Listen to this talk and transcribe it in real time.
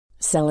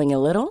Selling a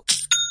little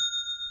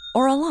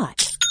or a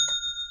lot?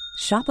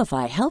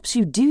 Shopify helps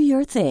you do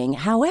your thing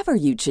however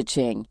you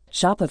cha-ching.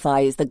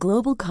 Shopify is the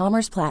global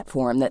commerce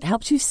platform that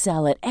helps you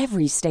sell at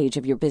every stage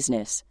of your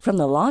business. From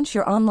the launch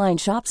your online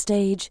shop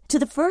stage to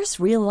the first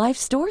real-life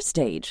store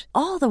stage,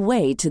 all the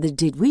way to the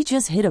did we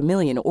just hit a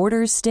million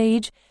orders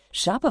stage.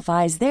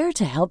 Shopify is there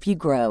to help you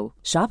grow.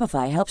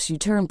 Shopify helps you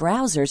turn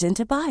browsers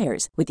into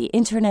buyers with the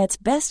internet's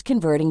best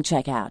converting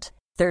checkout.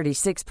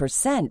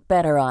 36%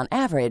 better on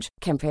average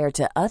compared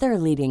to other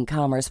leading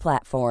commerce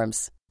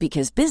platforms.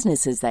 Because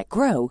businesses that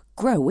grow,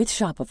 grow with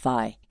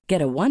Shopify.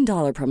 Get a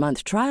 $1 per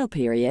month trial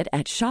period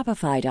at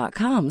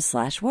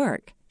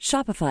shopify.com/work.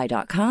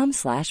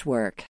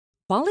 Shopify.com/work.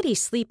 Quality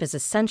sleep is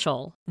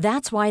essential.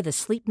 That's why the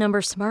Sleep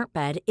Number Smart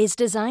Bed is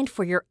designed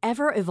for your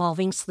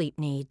ever-evolving sleep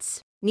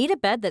needs. Need a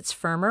bed that's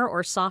firmer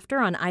or softer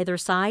on either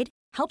side?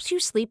 Helps you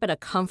sleep at a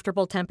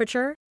comfortable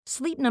temperature?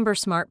 Sleep Number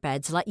Smart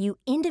Beds let you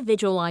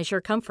individualize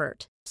your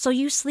comfort, so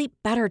you sleep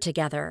better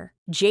together.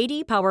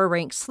 J.D. Power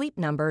ranks Sleep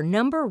Number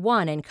number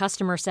 1 in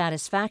customer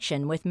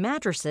satisfaction with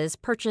mattresses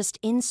purchased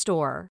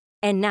in-store.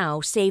 And now,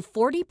 save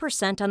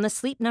 40% on the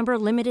Sleep Number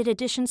Limited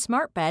Edition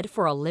Smart Bed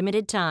for a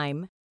limited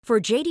time. For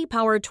J.D.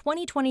 Power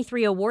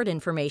 2023 award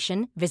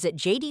information, visit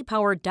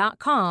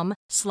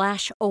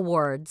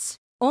jdpower.com/awards.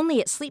 Only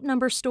at Sleep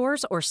Number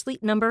stores or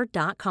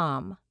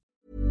sleepnumber.com.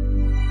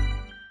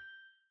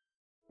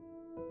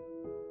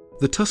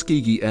 The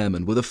Tuskegee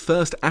Airmen were the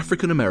first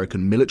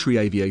African-American military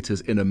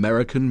aviators in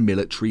American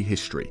military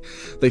history.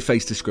 They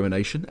faced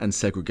discrimination and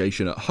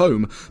segregation at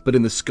home, but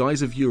in the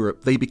skies of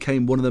Europe, they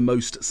became one of the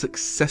most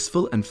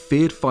successful and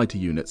feared fighter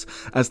units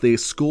as they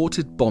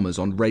escorted bombers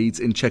on raids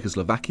in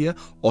Czechoslovakia,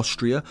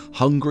 Austria,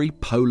 Hungary,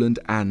 Poland,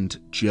 and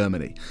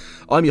Germany.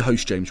 I'm your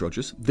host, James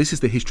Rogers. This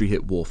is the History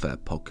Hit Warfare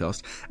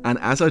podcast, and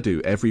as I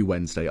do every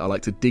Wednesday, I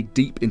like to dig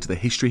deep into the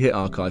History Hit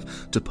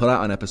archive to pull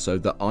out an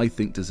episode that I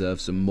think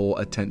deserves some more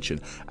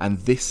attention, and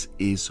this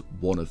is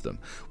one of them.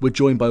 We're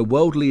joined by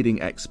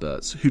world-leading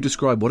experts who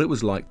describe what it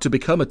was like to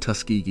become a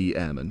Tuskegee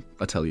Airman.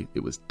 I tell you,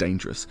 it was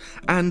dangerous.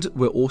 And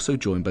we're also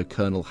joined by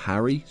Colonel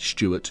Harry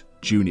Stewart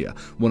Jr.,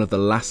 one of the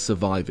last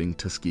surviving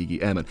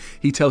Tuskegee Airmen.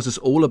 He tells us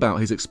all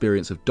about his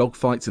experience of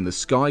dogfights in the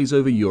skies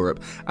over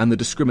Europe and the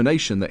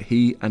discrimination that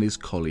he and his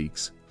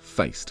colleagues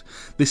faced.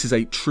 This is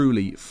a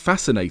truly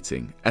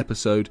fascinating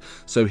episode,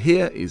 so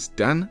here is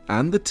Dan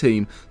and the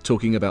team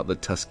talking about the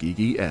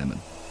Tuskegee Airmen.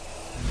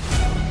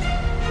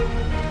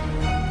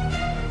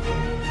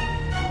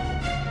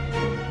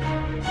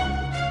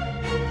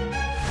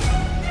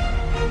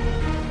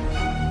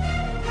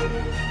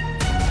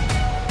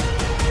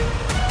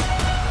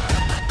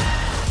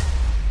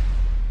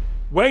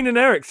 Wayne and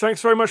Eric,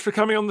 thanks very much for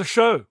coming on the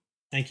show.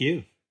 Thank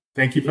you.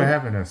 Thank you for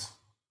having us.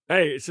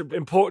 Hey, it's an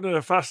important and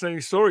a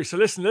fascinating story. So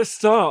listen, let's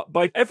start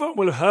by, everyone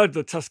will have heard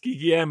the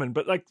Tuskegee Airmen,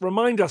 but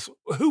remind us,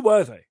 who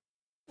were they?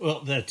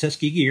 Well, the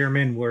Tuskegee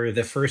Airmen were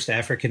the first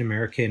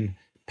African-American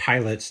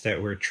pilots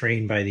that were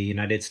trained by the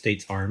United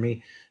States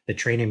Army. The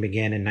training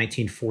began in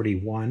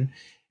 1941,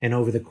 and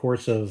over the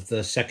course of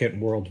the Second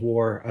World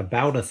War,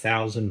 about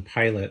 1,000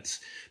 pilots,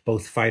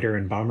 both fighter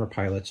and bomber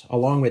pilots,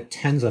 along with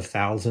tens of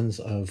thousands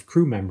of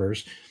crew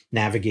members,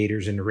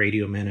 navigators and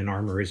radio men and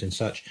armorers and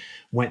such,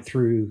 went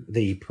through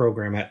the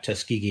program at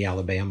Tuskegee,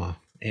 Alabama,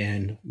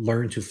 and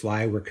learned to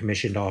fly, were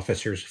commissioned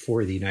officers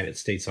for the United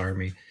States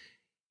Army.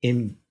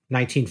 In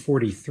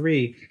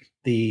 1943,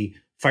 the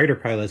fighter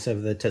pilots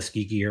of the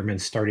Tuskegee Airmen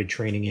started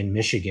training in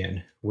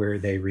Michigan, where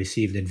they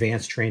received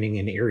advanced training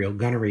in aerial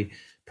gunnery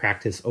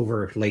practice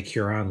over Lake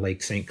Huron,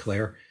 Lake St.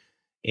 Clair.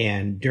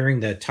 And during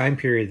the time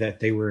period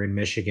that they were in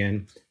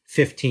Michigan,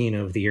 15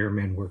 of the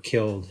airmen were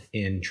killed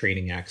in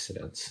training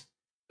accidents.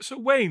 So,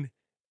 Wayne,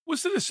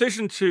 was the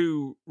decision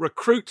to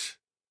recruit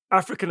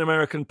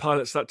African-American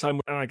pilots that time,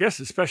 and I guess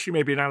especially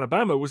maybe in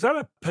Alabama, was that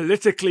a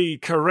politically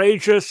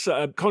courageous,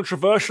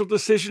 controversial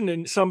decision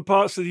in some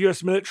parts of the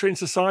U.S. military and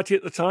society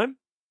at the time?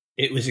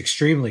 It was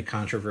extremely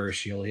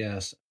controversial,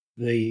 yes.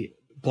 The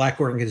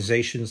Black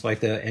organizations like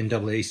the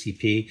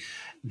NAACP,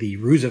 the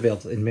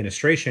Roosevelt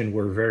administration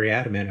were very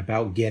adamant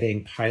about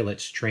getting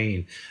pilots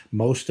trained.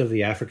 Most of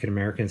the African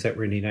Americans that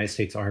were in the United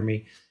States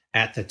Army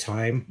at the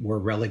time were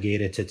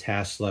relegated to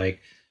tasks like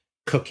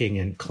cooking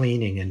and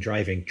cleaning and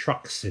driving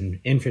trucks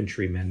and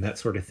infantrymen, that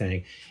sort of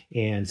thing.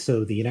 And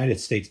so the United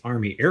States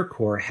Army Air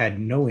Corps had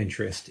no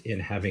interest in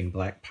having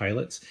Black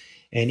pilots.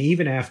 And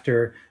even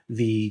after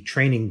the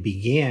training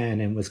began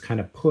and was kind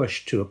of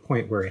pushed to a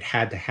point where it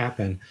had to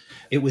happen,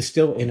 it was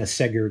still in a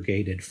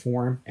segregated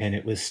form. And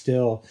it was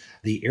still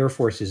the Air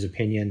Force's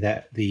opinion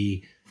that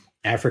the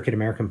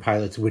African-American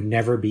pilots would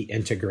never be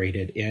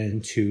integrated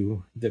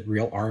into the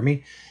real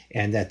Army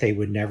and that they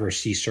would never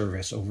see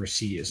service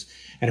overseas.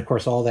 And of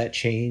course, all that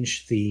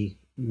changed. The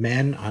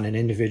men on an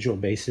individual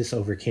basis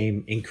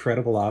overcame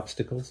incredible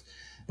obstacles,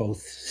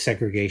 both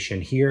segregation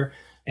here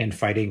and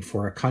fighting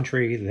for a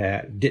country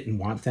that didn't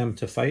want them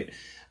to fight.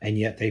 And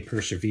yet they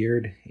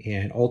persevered.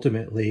 And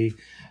ultimately,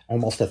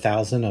 almost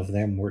 1,000 of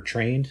them were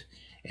trained.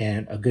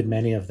 And a good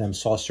many of them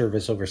saw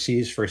service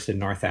overseas, first in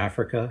North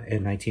Africa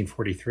in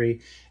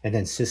 1943, and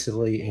then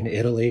Sicily and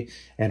Italy,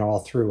 and all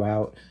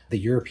throughout the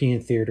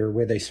European theater,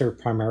 where they served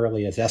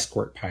primarily as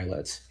escort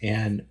pilots.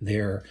 And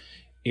their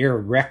air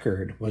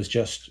record was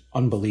just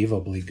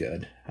unbelievably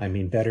good. I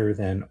mean, better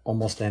than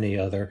almost any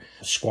other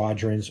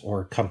squadrons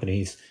or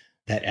companies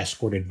that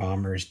escorted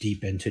bombers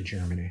deep into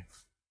Germany.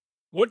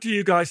 What do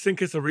you guys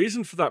think is the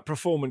reason for that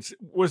performance?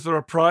 Was there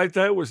a pride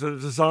there? Was there a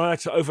desire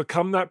to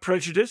overcome that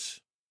prejudice?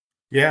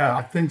 Yeah,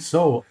 I think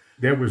so.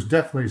 There was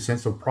definitely a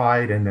sense of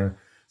pride and a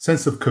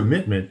sense of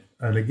commitment.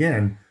 And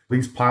again,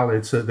 these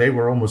pilots, they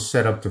were almost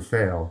set up to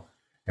fail.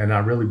 And I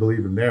really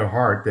believe in their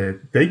heart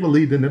that they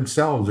believed in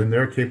themselves and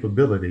their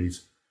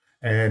capabilities.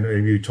 And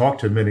if you talk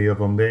to many of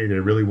them, they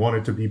really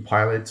wanted to be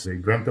pilots. They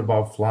dreamt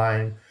about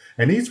flying.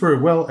 And these were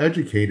well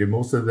educated.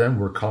 Most of them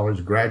were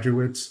college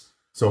graduates.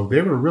 So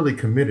they were really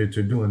committed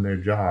to doing their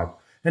job.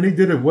 And they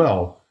did it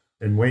well.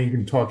 And Wayne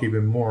can talk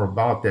even more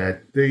about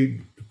that.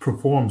 They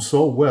performed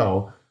so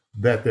well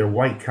that their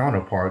white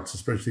counterparts,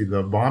 especially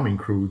the bombing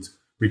crews,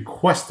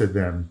 requested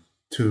them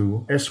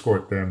to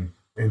escort them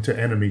into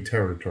enemy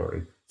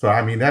territory. So,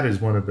 I mean, that is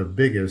one of the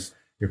biggest,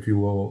 if you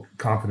will,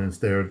 confidence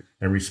there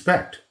and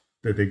respect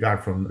that they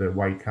got from their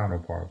white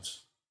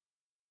counterparts.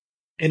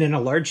 And in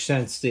a large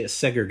sense, the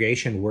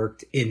segregation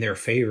worked in their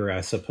favor,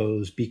 I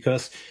suppose,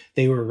 because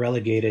they were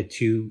relegated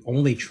to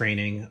only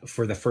training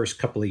for the first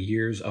couple of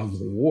years of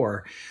the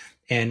war.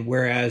 And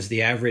whereas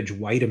the average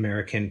white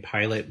American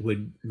pilot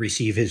would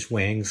receive his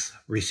wings,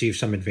 receive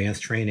some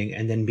advanced training,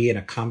 and then be in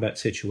a combat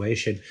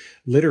situation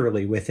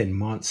literally within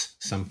months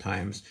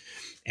sometimes.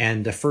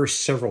 And the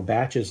first several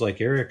batches,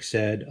 like Eric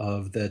said,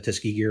 of the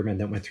Tuskegee Airmen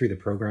that went through the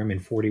program in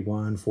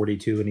 41,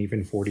 42, and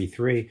even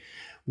 43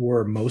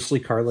 were mostly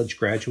college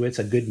graduates.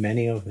 A good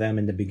many of them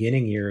in the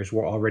beginning years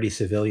were already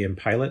civilian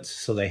pilots,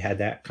 so they had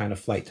that kind of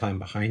flight time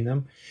behind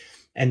them.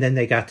 And then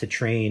they got to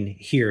train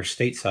here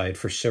stateside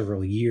for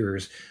several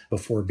years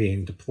before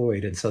being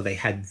deployed. And so they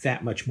had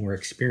that much more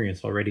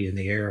experience already in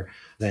the air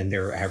than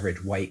their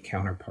average white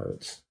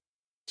counterparts.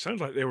 Sounds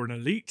like they were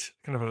an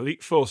kind of an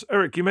elite force.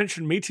 Eric, you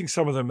mentioned meeting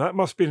some of them. That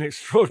must be an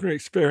extraordinary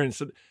experience.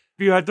 Have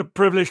you had the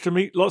privilege to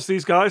meet lots of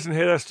these guys and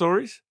hear their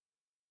stories?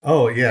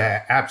 Oh,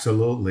 yeah,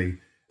 absolutely.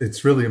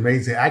 It's really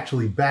amazing.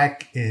 Actually,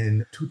 back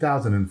in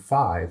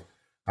 2005,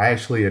 I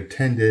actually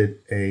attended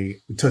a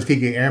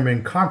Tuskegee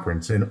Airmen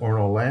conference in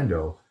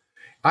Orlando.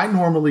 I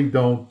normally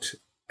don't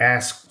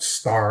ask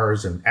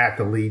stars and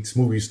athletes,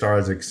 movie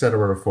stars,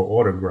 etc., for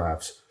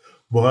autographs,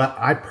 but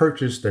I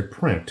purchased a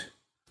print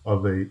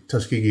of a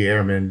Tuskegee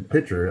Airmen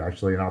picture,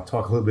 actually, and I'll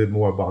talk a little bit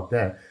more about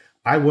that.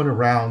 I went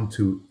around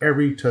to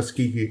every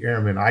Tuskegee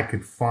Airman I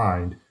could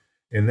find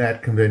in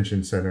that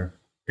convention center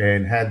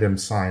and had them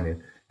sign it.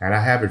 And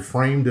I have it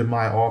framed in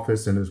my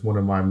office, and it's one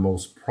of my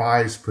most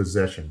prized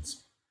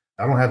possessions.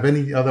 I don't have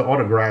any other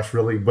autographs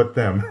really but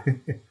them.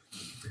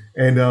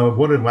 And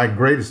one of my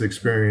greatest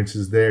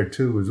experiences there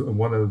too is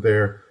one of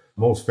their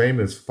most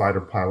famous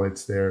fighter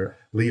pilots there,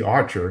 Lee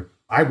Archer.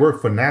 I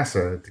worked for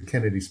NASA at the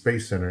Kennedy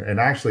Space Center, and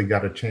I actually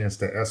got a chance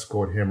to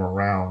escort him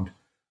around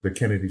the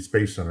Kennedy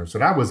Space Center. So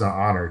that was an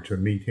honor to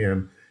meet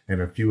him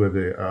and a few of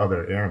the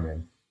other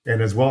airmen.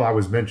 And as well, I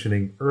was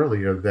mentioning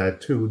earlier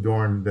that too,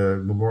 during the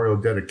memorial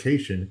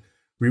dedication,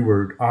 we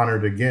were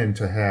honored again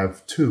to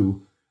have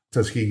 2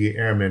 Tuskegee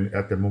Airmen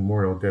at the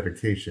memorial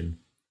dedication.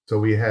 So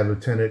we had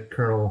Lieutenant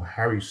Colonel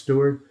Harry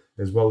Stewart,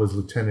 as well as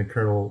Lieutenant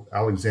Colonel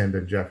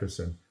Alexander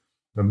Jefferson.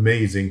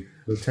 Amazing.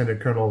 Lieutenant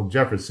Colonel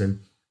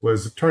Jefferson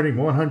was turning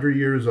 100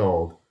 years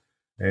old.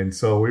 And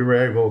so we were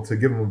able to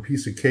give him a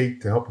piece of cake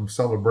to help him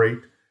celebrate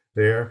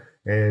there.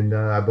 And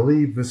I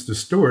believe Mr.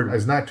 Stewart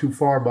is not too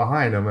far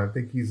behind him. I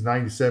think he's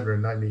 97 or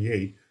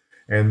 98.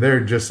 And they're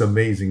just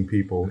amazing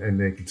people,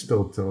 and they can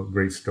still tell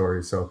great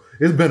stories. So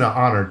it's been an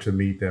honor to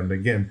meet them.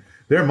 Again,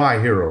 they're my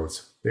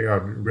heroes. They are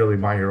really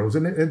my heroes,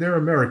 and they're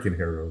American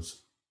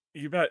heroes.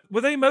 You bet. Were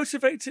they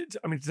motivated?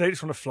 I mean, did they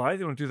just want to fly?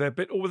 They want to do their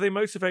bit? Or were they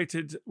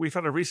motivated? We've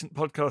had a recent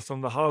podcast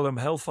on the Harlem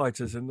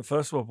Hellfighters in the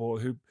First World War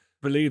who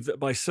believed that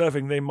by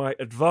serving they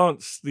might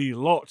advance the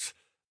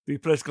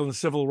political and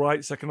civil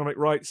rights, economic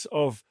rights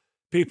of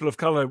people of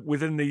color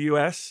within the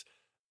US.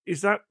 Is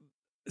that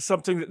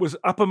something that was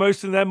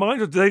uppermost in their mind,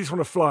 or did they just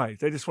want to fly?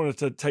 They just wanted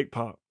to take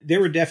part?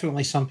 There were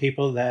definitely some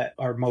people that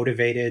are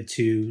motivated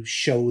to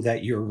show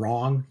that you're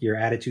wrong. Your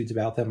attitudes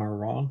about them are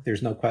wrong.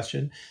 There's no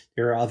question.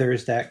 There are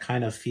others that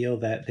kind of feel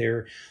that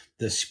they're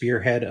the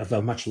spearhead of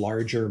a much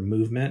larger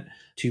movement,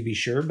 to be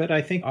sure. But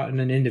I think on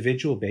an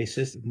individual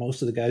basis,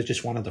 most of the guys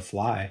just wanted to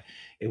fly.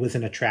 It was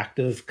an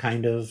attractive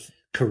kind of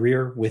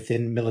career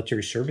within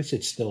military service.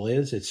 It still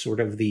is. It's sort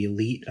of the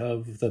elite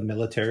of the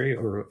military,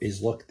 or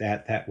is looked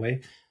at that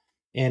way.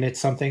 And it's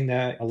something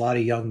that a lot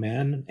of young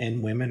men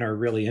and women are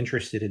really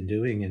interested in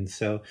doing. And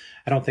so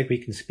I don't think we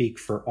can speak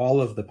for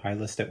all of the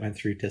pilots that went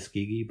through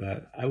Tuskegee,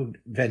 but I would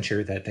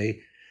venture that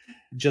they,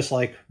 just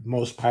like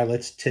most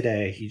pilots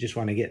today, you just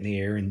want to get in the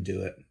air and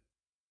do it.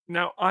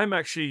 Now, I'm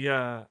actually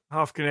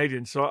half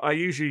Canadian, so I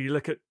usually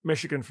look at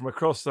Michigan from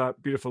across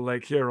that beautiful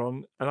Lake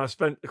Huron, and I've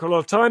spent quite a lot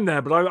of time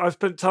there, but I've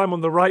spent time on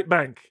the right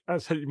bank,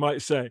 as you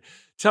might say.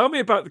 Tell me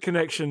about the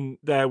connection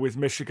there with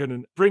Michigan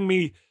and bring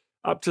me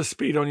up to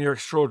speed on your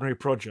extraordinary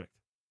project.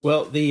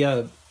 Well,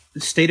 the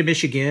state of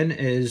Michigan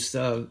is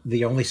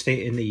the only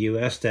state in the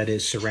U.S. that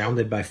is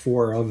surrounded by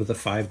 4 of the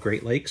 5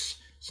 Great Lakes.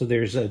 So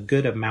there's a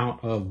good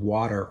amount of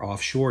water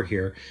offshore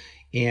here.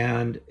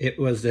 And it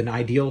was an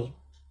ideal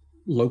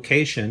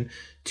location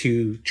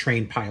to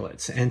train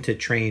pilots and to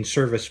train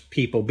service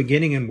people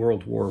beginning in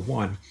World War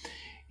I.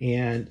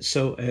 And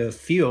so a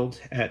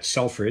field at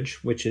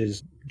Selfridge, which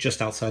is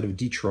just outside of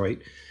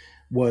Detroit,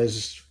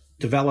 was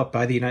developed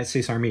by the United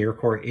States Army Air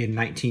Corps in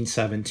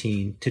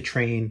 1917 to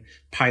train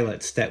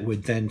pilots that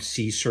would then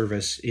see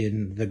service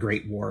in the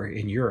Great War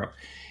in Europe.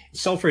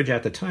 Selfridge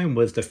at the time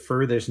was the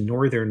furthest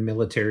northern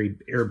military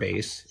air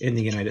base in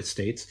the United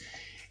States.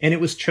 And it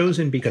was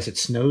chosen because it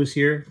snows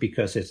here,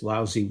 because it's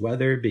lousy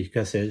weather,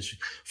 because it's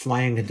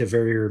flying into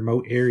very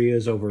remote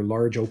areas over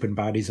large open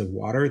bodies of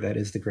water, that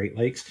is the Great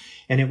Lakes.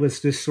 And it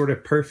was this sort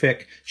of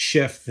perfect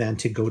shift then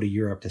to go to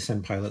Europe, to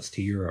send pilots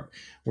to Europe.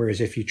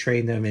 Whereas if you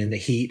train them in the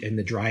heat and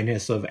the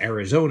dryness of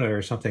Arizona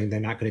or something, they're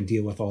not going to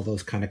deal with all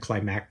those kind of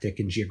climatic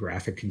and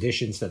geographic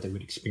conditions that they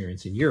would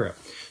experience in Europe.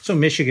 So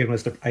Michigan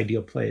was the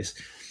ideal place.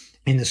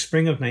 In the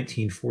spring of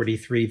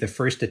 1943, the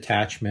first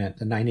detachment,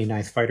 the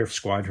 99th Fighter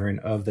Squadron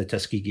of the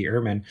Tuskegee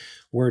Airmen,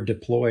 were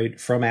deployed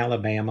from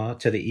Alabama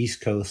to the East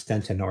Coast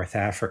and to North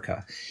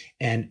Africa.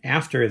 And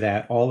after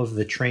that, all of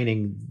the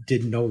training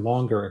did no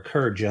longer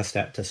occur just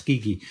at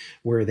Tuskegee,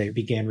 where they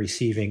began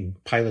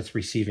pilots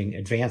receiving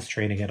advanced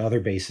training at other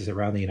bases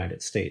around the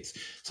United States.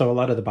 So a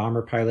lot of the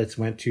bomber pilots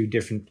went to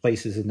different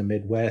places in the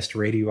Midwest,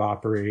 radio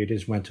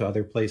operators went to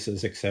other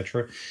places,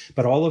 etc.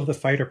 But all of the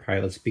fighter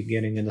pilots,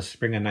 beginning in the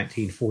spring of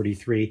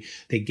 1943,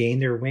 they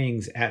gained their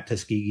wings at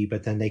Tuskegee,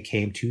 but then they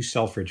came to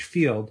Selfridge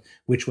Field,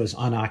 which was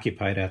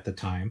unoccupied at the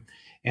time.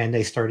 And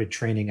they started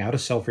training out of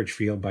Selfridge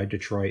Field by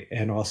Detroit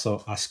and also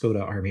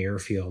Oscoda Army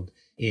Airfield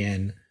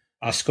in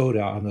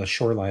Oscoda on the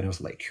shoreline of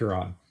Lake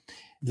Huron.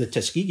 The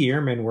Tuskegee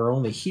Airmen were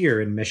only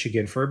here in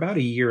Michigan for about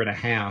a year and a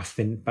half.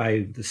 And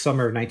by the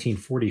summer of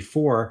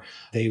 1944,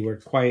 they were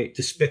quite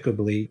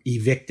despicably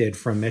evicted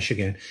from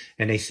Michigan.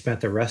 And they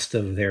spent the rest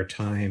of their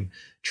time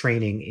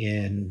training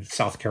in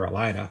South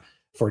Carolina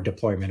for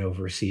deployment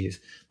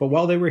overseas. But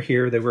while they were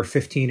here, there were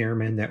 15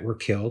 airmen that were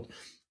killed.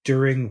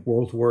 During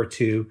World War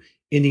II,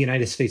 in the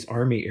United States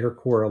Army Air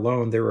Corps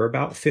alone, there were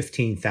about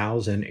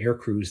 15,000 air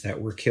crews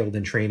that were killed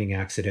in training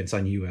accidents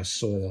on U.S.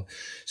 soil.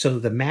 So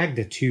the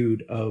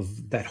magnitude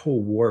of that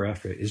whole war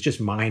effort is just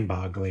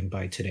mind-boggling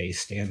by today's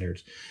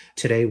standards.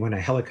 Today, when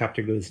a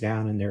helicopter goes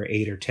down and there are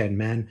 8 or 10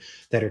 men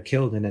that are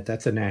killed in it,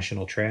 that's a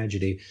national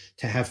tragedy.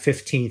 To have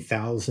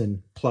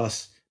 15,000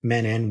 plus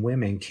men and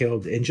women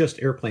killed in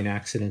just airplane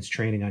accidents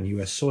training on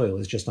U.S. soil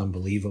is just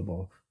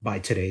unbelievable by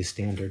today's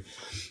standard.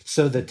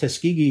 So the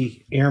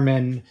Tuskegee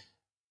Airmen,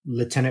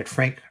 Lieutenant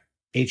Frank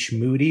H.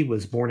 Moody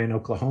was born in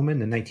Oklahoma in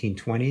the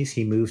 1920s.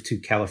 He moved to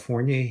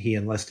California. He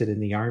enlisted in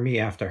the Army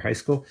after high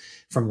school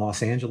from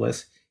Los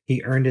Angeles.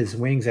 He earned his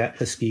wings at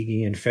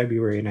Tuskegee in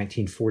February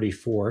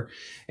 1944,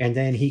 and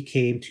then he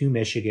came to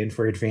Michigan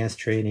for advanced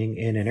training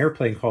in an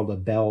airplane called a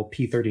Bell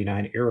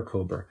P-39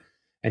 Airacobra.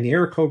 And the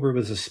Airacobra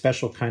was a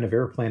special kind of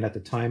airplane at the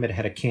time. It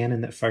had a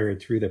cannon that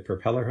fired through the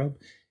propeller hub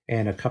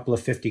and a couple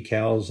of 50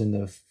 cals in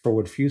the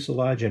forward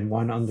fuselage and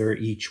one under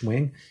each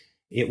wing.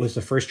 It was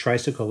the first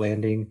tricycle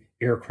landing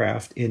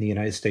aircraft in the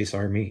United States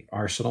Army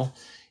arsenal.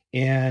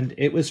 And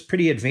it was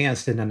pretty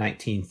advanced in the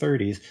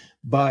 1930s.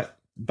 But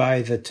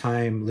by the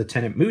time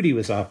Lieutenant Moody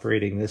was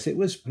operating this, it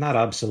was not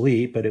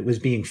obsolete, but it was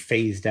being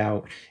phased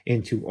out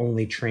into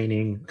only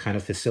training kind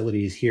of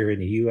facilities here in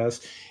the U.S.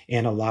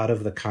 And a lot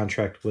of the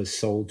contract was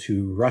sold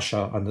to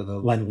Russia under the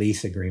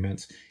Lend-Lease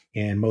agreements.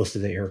 And most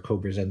of the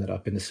Airacobras ended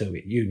up in the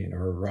Soviet Union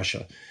or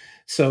Russia.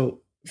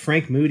 So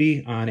Frank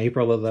Moody, on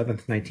April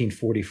 11th,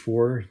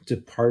 1944,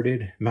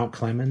 departed Mount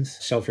Clemens,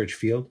 Selfridge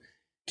Field,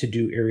 to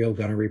do aerial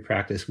gunnery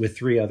practice with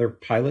 3 other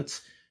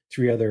pilots,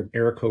 3 other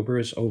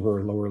Airacobras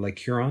over lower Lake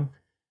Huron.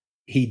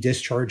 He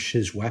discharged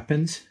his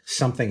weapons.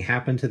 Something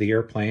happened to the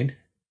airplane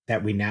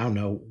that we now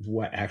know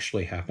what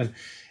actually happened,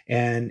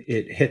 and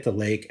it hit the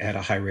lake at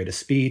a high rate of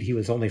speed. He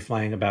was only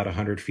flying about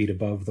 100 feet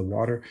above the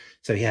water,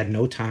 so he had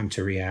no time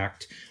to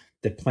react.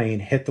 The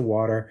plane hit the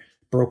water,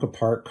 broke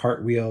apart,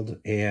 cartwheeled,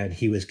 and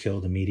he was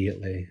killed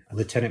immediately.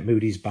 Lieutenant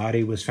Moody's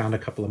body was found a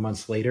couple of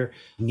months later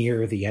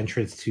near the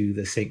entrance to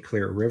the St.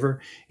 Clair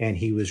River, and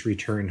he was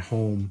returned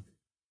home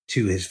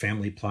to his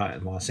family plot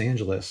in Los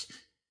Angeles.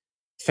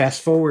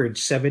 Fast forward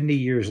 70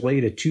 years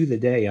later to the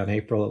day on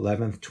April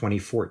 11th,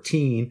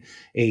 2014,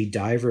 a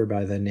diver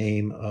by the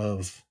name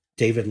of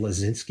David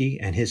Lazinski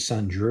and his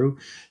son Drew,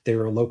 they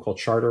were local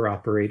charter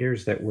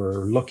operators that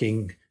were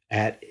looking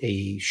at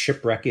a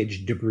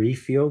shipwreckage debris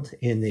field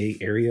in the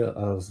area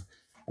of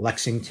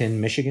Lexington,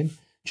 Michigan,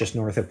 just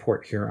north of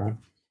Port Huron.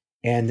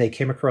 And they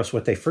came across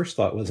what they first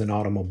thought was an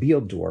automobile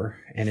door.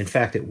 And in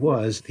fact, it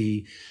was.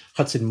 The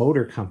Hudson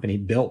Motor Company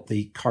built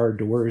the car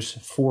doors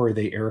for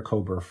the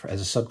Airacobra as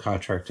a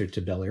subcontractor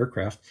to Bell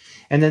Aircraft.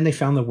 And then they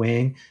found the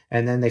wing,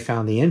 and then they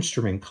found the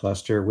instrument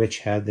cluster, which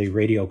had the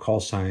radio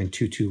call sign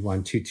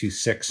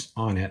 221226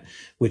 on it,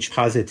 which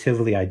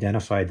positively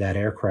identified that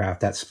aircraft,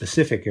 that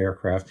specific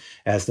aircraft,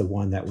 as the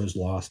one that was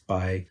lost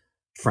by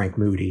Frank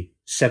Moody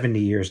 70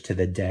 years to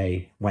the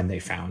day when they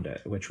found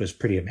it, which was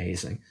pretty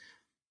amazing.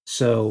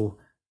 So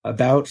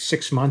about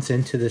 6 months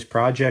into this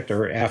project,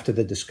 or after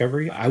the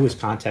discovery, I was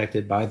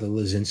contacted by the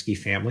Lazinski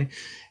family,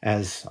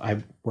 as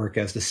I work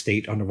as the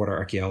state underwater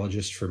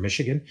archaeologist for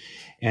Michigan.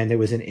 And there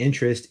was an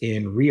interest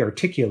in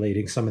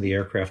re-articulating some of the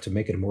aircraft to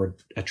make it a more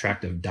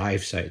attractive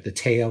dive site. The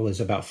tail is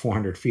about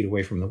 400 feet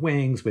away from the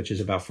wings, which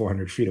is about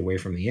 400 feet away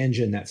from the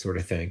engine, that sort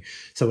of thing.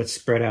 So it's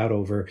spread out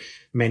over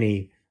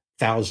many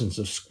thousands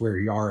of square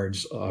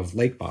yards of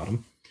lake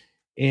bottom.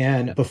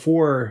 And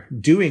before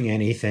doing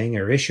anything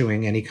or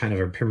issuing any kind of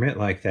a permit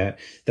like that,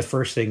 the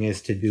first thing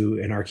is to do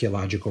an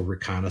archaeological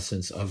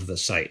reconnaissance of the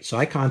site. So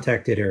I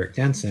contacted Eric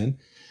Denson,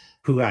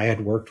 who I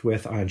had worked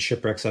with on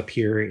shipwrecks up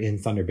here in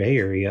Thunder Bay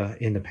area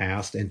in the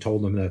past, and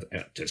told him that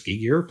a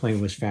Tuskegee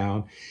airplane was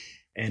found.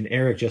 And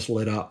Eric just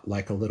lit up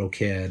like a little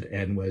kid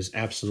and was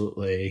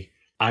absolutely,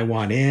 I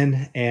want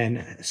in.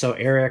 And so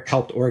Eric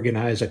helped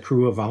organize a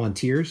crew of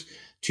volunteers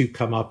to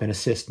come up and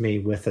assist me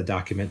with the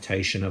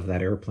documentation of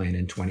that airplane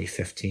in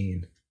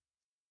 2015.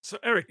 So,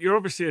 Eric, you're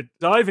obviously a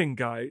diving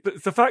guy,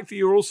 but the fact that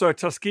you're also a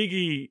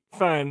Tuskegee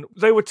fan,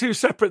 they were two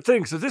separate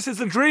things. So this is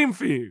a dream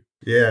for you.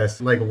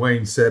 Yes, like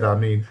Wayne said, I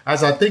mean,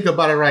 as I think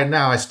about it right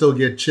now, I still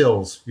get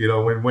chills. You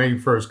know, when Wayne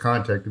first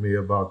contacted me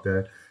about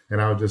that,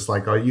 and I was just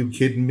like, are you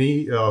kidding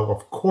me?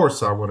 Of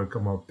course I want to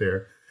come up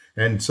there.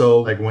 And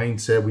so, like Wayne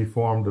said, we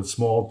formed a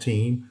small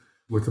team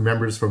with the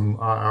members from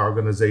our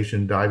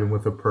organization, Diving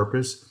with a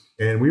Purpose.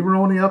 And we were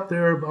only up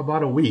there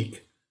about a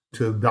week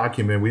to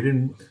document. We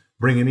didn't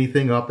bring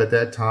anything up at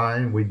that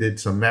time. We did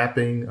some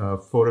mapping,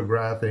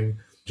 photographing,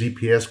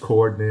 GPS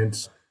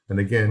coordinates. And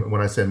again, when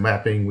I said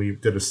mapping, we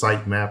did a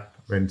site map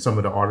and some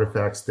of the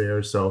artifacts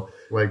there. So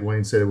like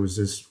Wayne said, it was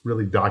just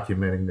really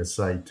documenting the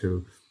site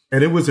too.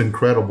 And it was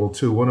incredible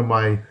too. One of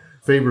my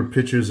favorite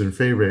pictures and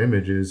favorite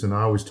images, and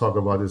I always talk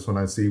about this when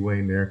I see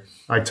Wayne there,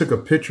 I took a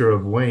picture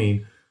of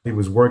Wayne. He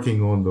was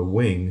working on the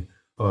wing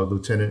of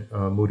Lieutenant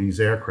Moody's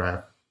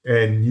aircraft.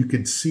 And you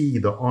could see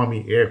the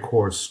Army Air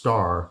Corps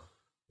star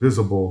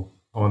visible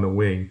on the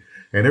wing.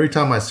 And every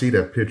time I see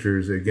that picture,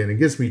 again, it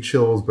gives me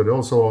chills, but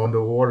also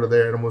underwater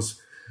there, it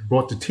almost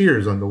brought the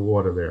tears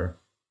underwater there,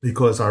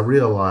 because I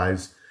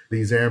realized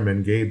these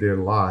airmen gave their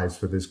lives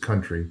for this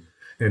country.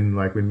 And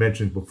like we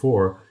mentioned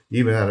before,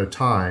 even at a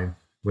time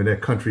when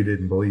that country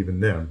didn't believe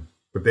in them,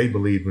 but they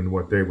believed in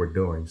what they were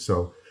doing.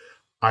 So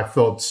I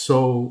felt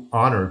so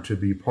honored to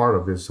be part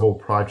of this whole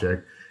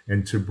project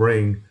and to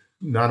bring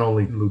not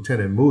only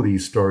Lieutenant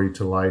Moody's story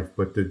to life,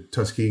 but the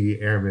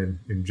Tuskegee Airmen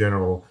in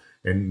general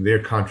and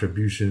their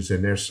contributions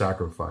and their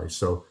sacrifice.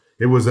 So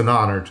it was an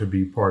honor to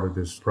be part of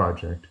this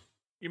project.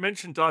 You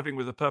mentioned Diving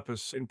with a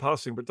Purpose in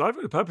passing, but Diving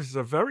with a Purpose is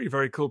a very,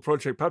 very cool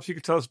project. Perhaps you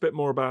could tell us a bit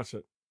more about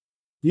it.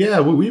 Yeah,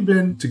 well, we've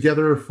been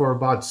together for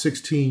about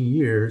 16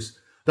 years.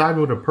 Diving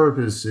with a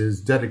Purpose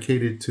is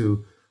dedicated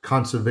to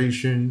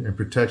conservation and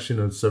protection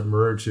of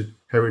submerged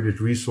heritage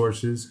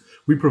resources.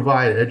 We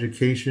provide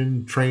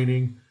education,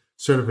 training,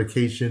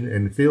 certification,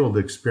 and field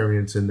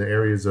experience in the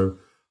areas of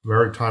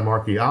maritime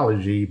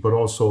archaeology, but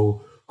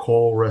also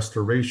coral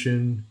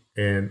restoration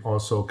and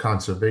also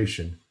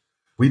conservation.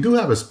 We do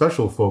have a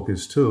special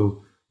focus,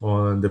 too,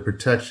 on the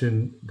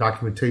protection,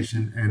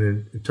 documentation,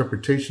 and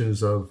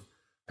interpretations of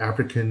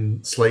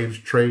African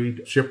slave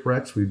trade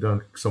shipwrecks. We've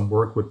done some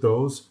work with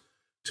those,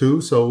 too.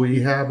 So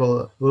we have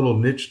a little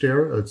niche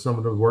there of some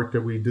of the work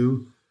that we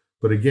do.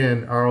 But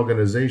again, our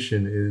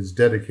organization is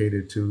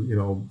dedicated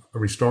to,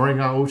 restoring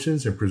our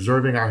oceans and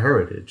preserving our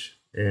heritage.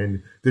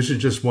 And this is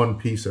just one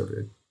piece of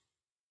it.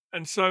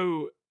 And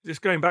so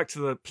just going back to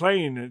the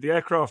plane, the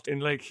aircraft in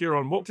Lake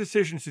Huron, what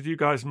decisions did you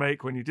guys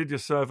make when you did your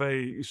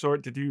survey? You saw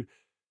it. Did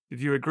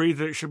you agree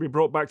that it should be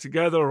brought back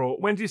together? Or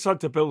when did you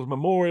decide to build a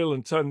memorial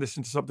and turn this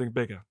into something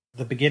bigger?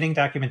 The beginning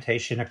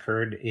documentation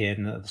occurred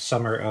in the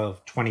summer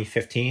of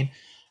 2015.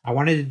 I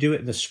wanted to do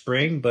it in the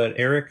spring, but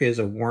Eric is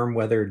a warm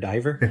weather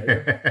diver.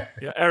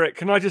 Yeah, Eric,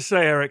 can I just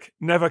say, Eric,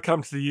 never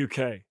come to the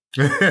UK.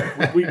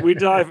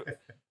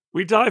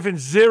 we dive in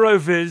zero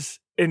viz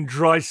in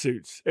dry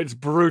suits. It's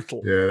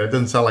brutal. Yeah, that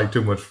doesn't sound like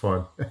too much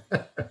fun.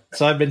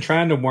 So I've been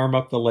trying to warm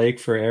up the lake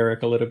for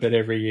Eric a little bit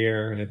every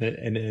year.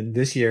 And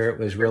this year it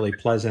was really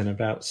pleasant,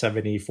 about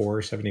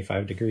 74,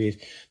 75 degrees.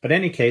 But in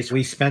any case,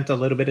 we spent a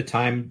little bit of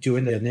time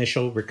doing the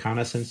initial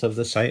reconnaissance of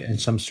the site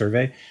and some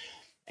survey.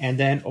 And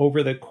then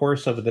over the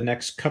course of the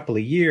next couple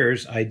of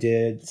years, I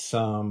did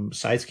some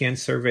side scan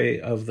survey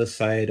of the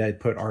site. I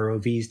put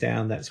ROVs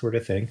down, that sort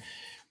of thing.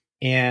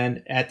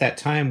 And at that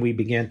time, we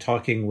began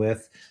talking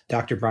with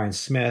Dr. Brian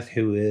Smith,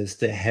 who is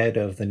the head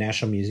of the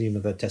National Museum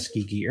of the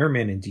Tuskegee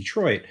Airmen in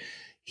Detroit.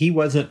 He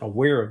wasn't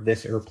aware of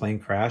this airplane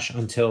crash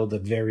until the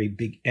very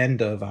big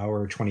end of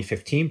our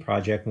 2015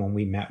 project when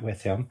we met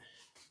with him.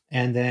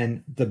 And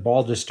then the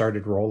ball just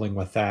started rolling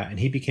with that. And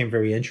he became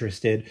very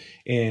interested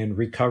in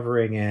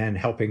recovering and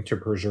helping to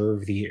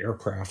preserve the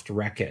aircraft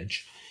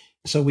wreckage.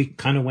 So we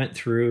kind of went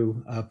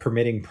through a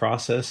permitting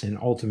process, and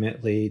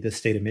ultimately the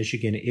state of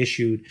Michigan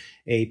issued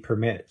a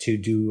permit to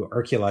do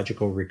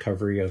archaeological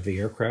recovery of the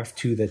aircraft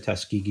to the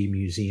Tuskegee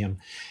Museum.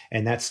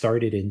 And that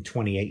started in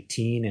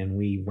 2018, and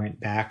we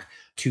went back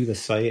to the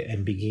site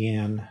and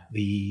began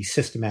the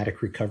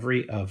systematic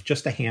recovery of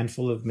just a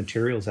handful of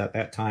materials at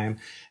that time.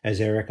 As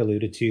Eric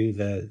alluded to,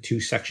 the 2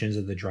 sections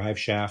of the drive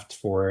shaft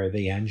for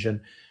the engine,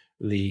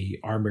 the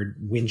armored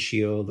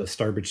windshield, the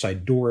starboard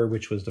side door,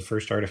 which was the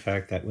first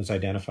artifact that was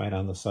identified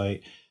on the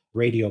site,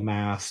 radio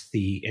mast,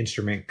 the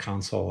instrument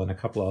console, and a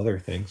couple of other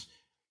things.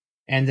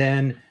 And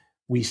then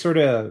we sort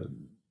of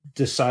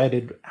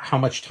decided how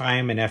much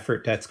time and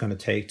effort that's going to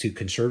take to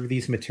conserve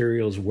these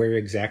materials, where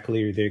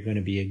exactly are they going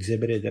to be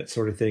exhibited, that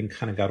sort of thing,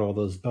 kind of got all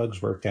those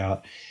bugs worked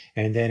out.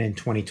 And then in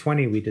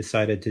 2020, we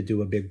decided to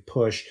do a big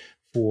push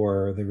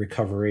for the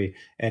recovery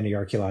and the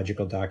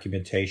archaeological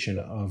documentation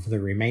of the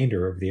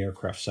remainder of the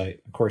aircraft site.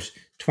 Of course,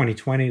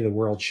 2020, the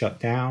world shut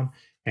down,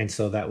 and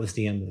so that was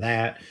the end of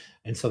that.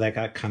 And so that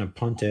got kind of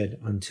punted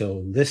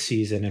until this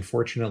season. And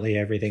fortunately,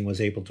 everything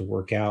was able to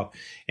work out,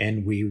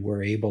 and we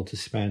were able to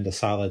spend a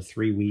solid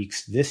 3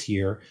 weeks this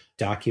year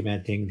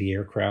documenting the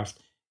aircraft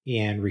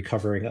and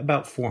recovering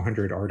about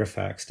 400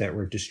 artifacts that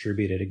were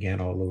distributed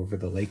again all over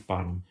the lake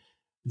bottom.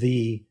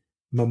 The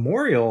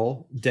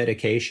memorial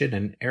dedication,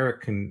 and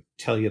Eric can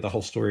tell you the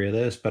whole story of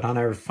this, but on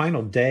our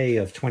final day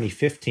of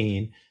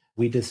 2015,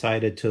 we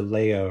decided to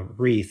lay a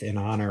wreath in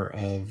honor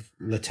of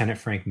Lieutenant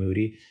Frank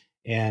Moody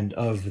and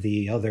of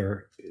the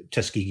other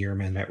Tuskegee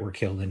Airmen that were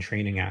killed in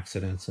training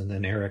accidents. And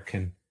then Eric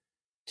can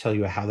tell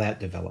you how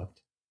that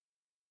developed.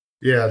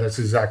 Yeah, that's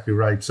exactly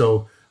right.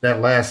 So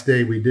that last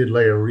day we did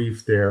lay a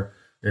wreath there,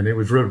 and it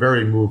was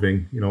very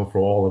moving, for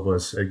all of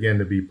us, again,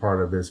 to be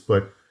part of this.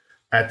 But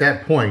at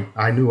that point,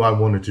 I knew I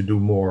wanted to do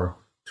more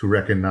to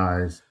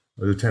recognize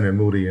Lieutenant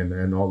Moody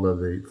and all of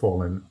the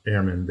fallen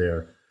airmen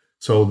there.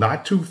 So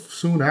not too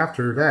soon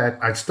after that,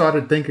 I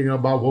started thinking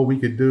about what we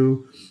could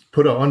do,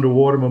 put an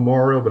underwater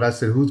memorial, but I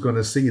said, who's going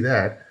to see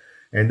that?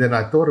 And then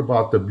I thought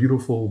about the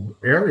beautiful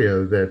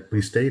area that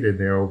we stayed in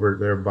there over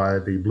there by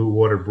the Blue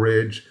Water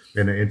Bridge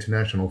and the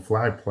International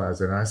Flag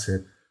Plaza. And I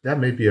said, that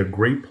may be a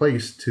great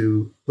place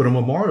to put a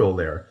memorial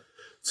there.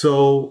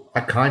 So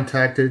I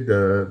contacted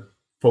the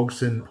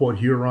folks in Port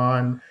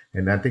Huron,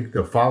 and I think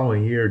the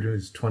following year, it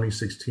was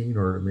 2016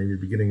 or maybe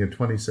beginning of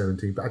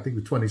 2017, but I think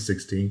it was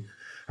 2016,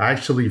 I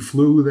actually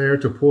flew there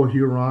to Port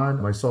Huron,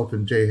 myself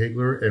and Jay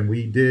Higler, and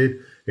we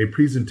did a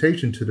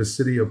presentation to the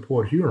city of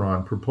Port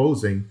Huron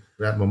proposing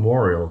that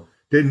memorial.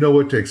 Didn't know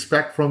what to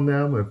expect from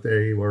them, if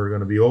they were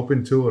going to be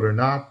open to it or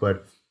not,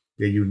 but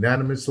they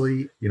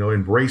unanimously,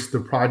 embraced the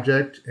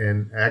project.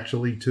 And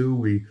actually, too,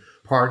 we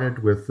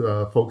partnered with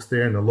folks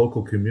there in the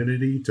local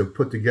community to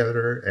put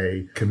together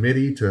a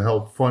committee to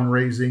help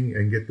fundraising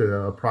and get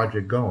the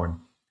project going.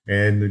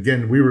 And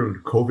again,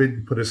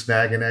 COVID put a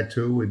snag in that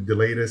too. It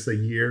delayed us a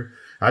year.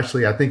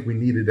 Actually, I think we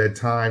needed that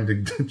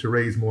time to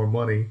raise more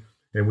money.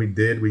 And we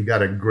did. We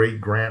got a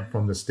great grant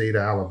from the state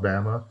of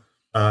Alabama.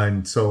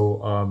 And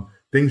so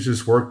things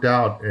just worked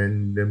out.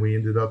 And then we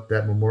ended up,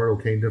 that memorial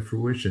came to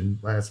fruition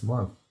last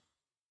month.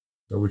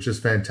 So it was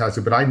just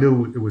fantastic. But I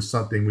knew it was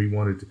something we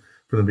wanted to,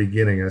 from the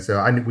beginning. I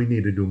said, we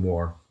need to do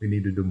more. We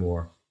need to do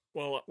more.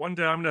 Well, one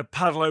day I'm going to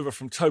paddle over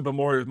from Tobe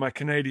Memorial with my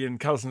Canadian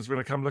cousins. We're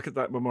going to come look at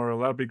that memorial.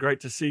 That'll be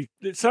great to see.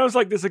 It sounds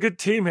like there's a good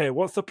team here.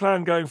 What's the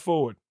plan going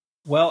forward?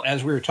 Well,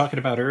 as we were talking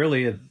about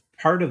earlier,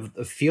 part of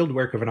the field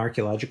work of an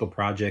archaeological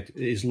project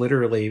is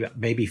literally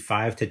maybe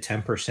 5 to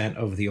 10%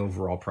 of the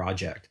overall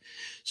project.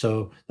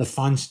 So the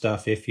fun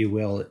stuff, if you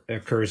will,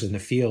 occurs in the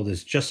field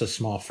is just a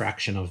small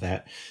fraction of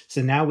that.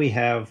 So now we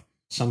have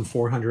some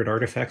 400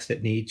 artifacts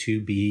that need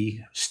to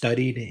be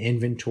studied,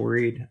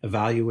 inventoried,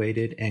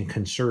 evaluated, and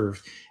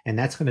conserved. And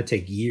that's going to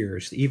take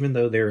years. Even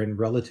though they're in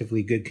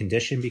relatively good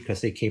condition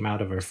because they came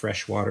out of a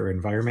freshwater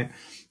environment,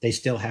 they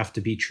still have to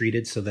be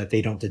treated so that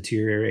they don't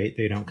deteriorate,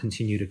 they don't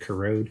continue to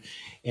corrode.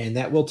 And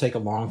that will take a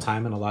long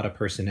time and a lot of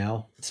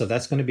personnel. So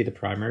that's going to be the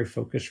primary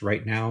focus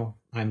right now.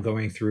 I'm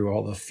going through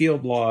all the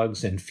field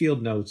logs and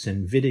field notes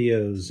and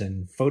videos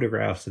and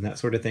photographs and that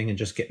sort of thing, and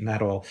just getting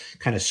that all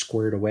kind of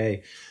squared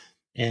away.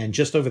 And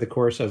just over the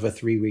course of a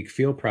 3-week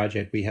field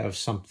project, we have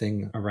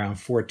something around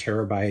 4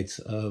 terabytes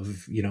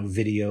of,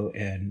 video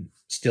and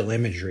still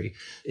imagery.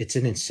 It's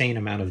an insane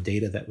amount of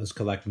data that was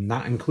collected,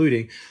 not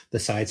including the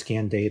side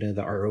scan data,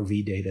 the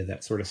ROV data,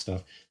 that sort of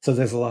stuff. So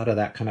there's a lot of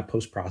that kind of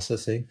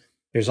post-processing.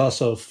 There's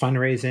also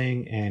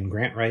fundraising and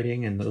grant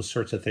writing and those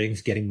sorts of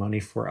things, getting money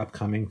for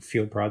upcoming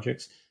field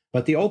projects.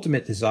 But the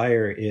ultimate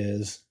desire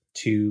is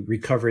to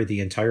recover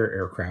the entire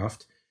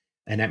aircraft.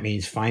 And that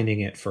means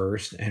finding it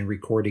first and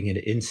recording it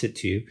in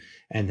situ,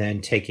 and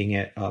then taking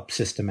it up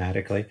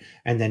systematically,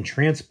 and then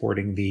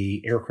transporting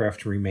the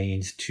aircraft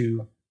remains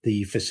to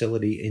the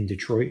facility in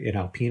Detroit, in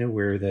Alpena,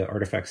 where the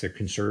artifacts are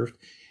conserved,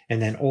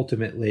 and then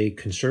ultimately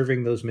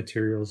conserving those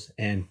materials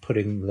and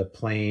putting the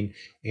plane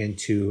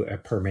into a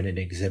permanent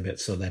exhibit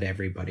so that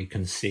everybody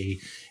can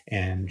see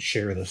and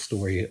share the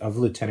story of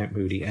Lieutenant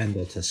Moody and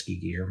the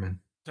Tuskegee Airmen.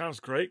 Sounds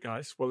great,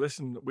 guys. Well,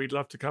 listen, we'd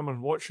love to come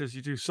and watch as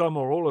you do some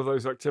or all of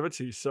those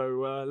activities.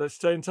 So let's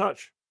stay in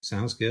touch.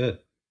 Sounds good.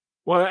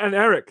 Well, and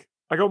Eric,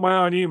 I got my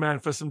eye on you, man,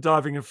 for some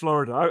diving in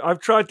Florida. I've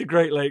tried the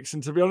Great Lakes,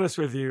 and to be honest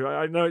with you,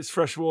 I know it's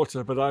fresh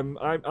water, but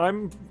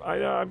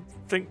I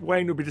think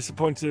Wayne will be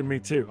disappointed in me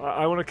too.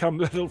 I want to come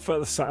a little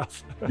further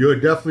south. You're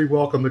definitely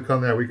welcome to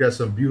come there. We got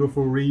some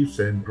beautiful reefs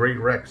and great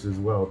wrecks as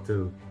well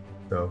too.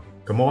 So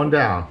come on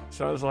down.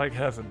 Sounds like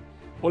heaven.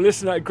 Well,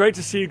 listen, great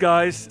to see you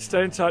guys.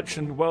 Stay in touch,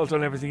 and well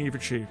done everything you've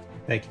achieved.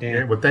 Thank you, Dan.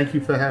 Yeah, well, thank you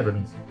for having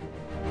us.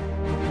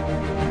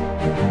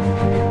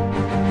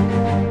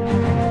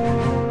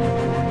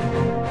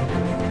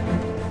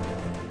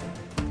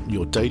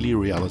 Your daily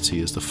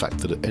reality is the fact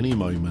that at any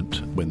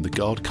moment when the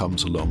guard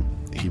comes along,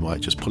 he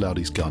might just pull out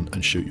his gun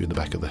and shoot you in the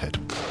back of the head.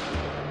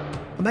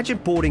 Imagine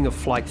boarding a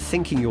flight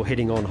thinking you're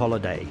heading on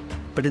holiday,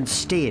 but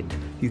instead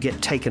you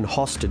get taken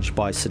hostage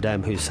by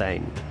Saddam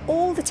Hussein.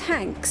 All the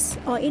tanks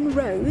are in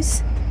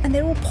rows and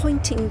they're all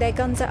pointing their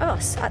guns at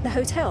us at the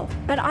hotel.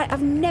 And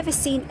I've never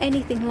seen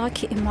anything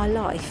like it in my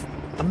life.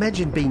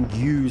 Imagine being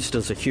used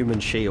as a human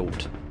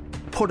shield,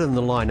 put in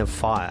the line of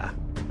fire.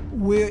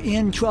 We're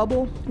in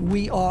trouble.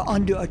 We are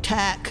under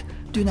attack.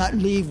 Do not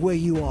leave where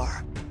you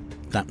are.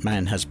 That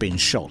man has been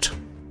shot.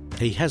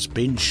 He has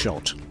been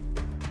shot.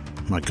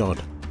 My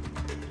God.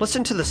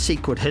 Listen to the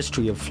secret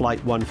history of Flight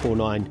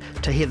 149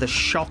 to hear the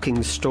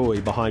shocking story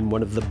behind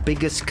one of the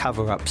biggest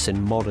cover-ups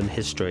in modern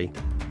history.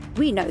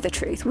 We know the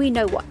truth. We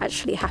know what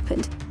actually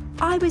happened.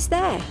 I was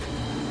there.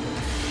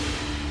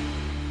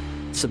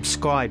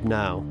 Subscribe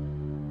now.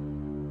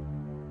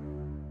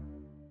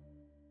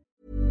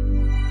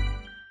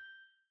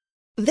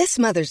 This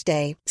Mother's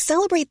Day,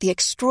 celebrate the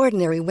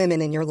extraordinary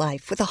women in your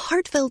life with a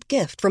heartfelt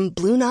gift from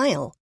Blue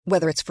Nile.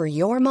 Whether it's for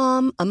your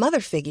mom, a mother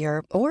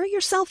figure, or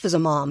yourself as a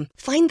mom,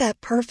 find that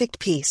perfect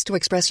piece to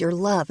express your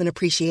love and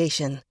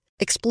appreciation.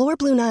 Explore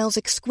Blue Nile's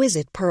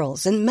exquisite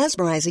pearls and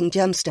mesmerizing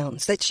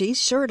gemstones that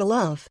she's sure to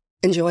love.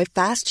 Enjoy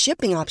fast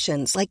shipping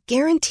options like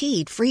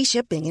guaranteed free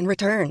shipping and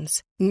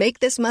returns.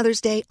 Make this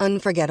Mother's Day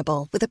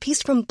unforgettable with a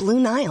piece from Blue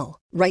Nile.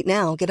 Right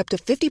now, get up to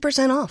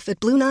 50% off at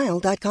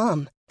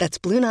BlueNile.com. That's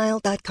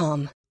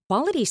BlueNile.com.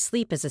 Quality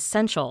sleep is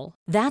essential.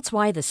 That's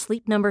why the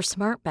Sleep Number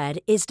Smart Bed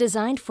is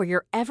designed for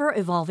your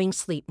ever-evolving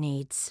sleep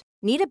needs.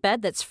 Need a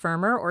bed that's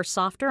firmer or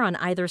softer on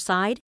either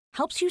side?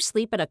 Helps you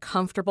sleep at a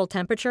comfortable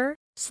temperature?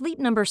 Sleep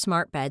Number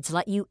Smart Beds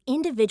let you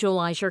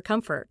individualize your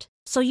comfort,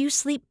 so you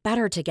sleep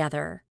better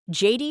together.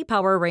 J.D.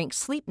 Power ranks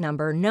Sleep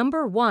Number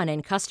number 1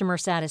 in customer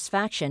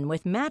satisfaction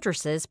with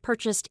mattresses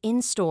purchased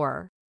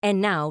in-store.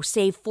 And now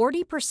save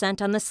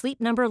 40% on the Sleep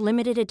Number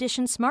Limited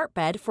Edition Smart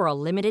Bed for a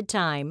limited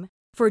time.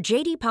 For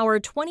J.D. Power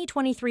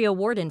 2023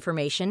 award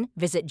information,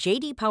 visit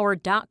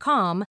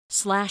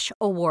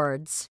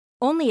jdpower.com/awards.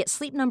 Only at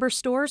Sleep Number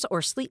stores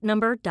or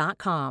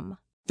sleepnumber.com.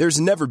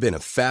 There's never been a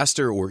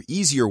faster or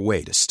easier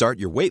way to start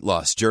your weight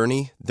loss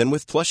journey than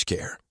with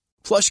PlushCare.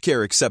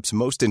 PlushCare accepts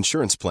most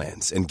insurance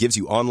plans and gives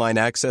you online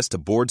access to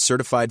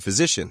board-certified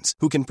physicians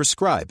who can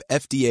prescribe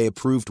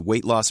FDA-approved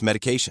weight loss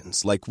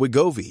medications like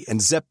Wegovy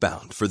and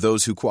Zepbound for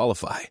those who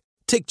qualify.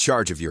 Take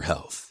charge of your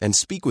health and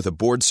speak with a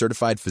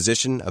board-certified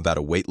physician about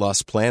a weight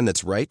loss plan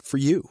that's right for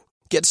you.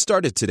 Get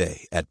started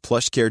today at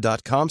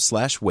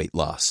plushcare.com/weight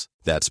loss.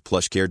 That's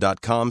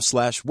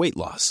plushcare.com/weight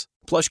loss.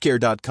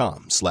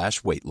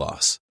 plushcare.com/weight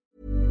loss.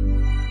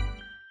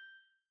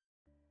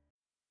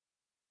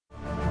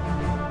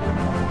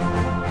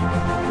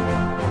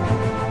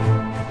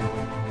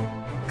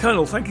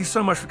 Colonel, thank you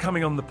so much for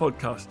coming on the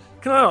podcast.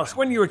 Can I ask,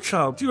 when you were a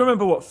child, do you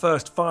remember what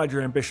first fired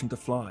your ambition to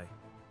fly?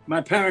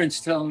 My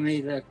parents tell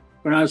me that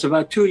when I was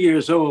about 2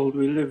 years old,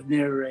 we lived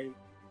near a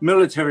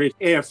military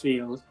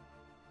airfield.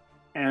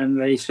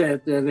 And they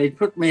said they'd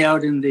put me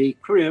out in the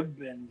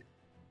crib and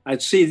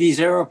I'd see these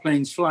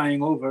airplanes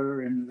flying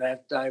over and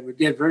that I would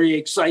get very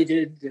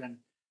excited and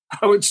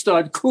I would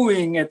start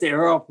cooing at the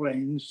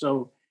airplanes.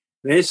 So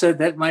they said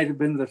that might have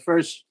been the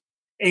first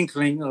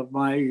inkling of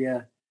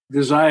my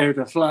desire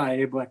to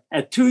fly. But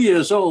at 2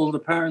 years old, the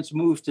parents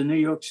moved to New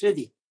York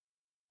City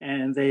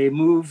and they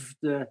moved,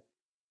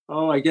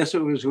 I guess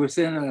it was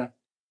within a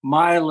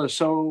mile or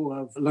so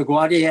of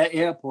LaGuardia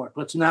Airport,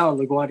 what's now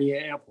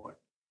LaGuardia Airport.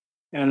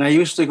 And I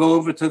used to go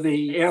over to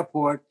the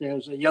airport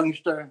as a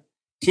youngster,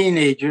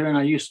 teenager, and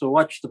I used to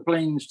watch the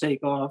planes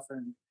take off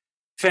and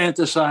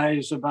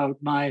fantasize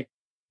about my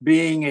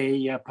being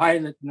a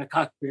pilot in the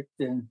cockpit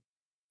and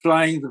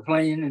flying the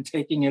plane and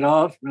taking it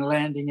off and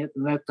landing it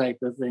and that type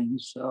of thing.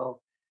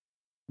 So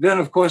then,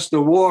 of course,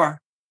 the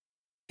war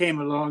came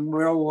along,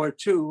 World War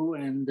II,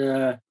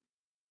 and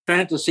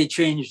fantasy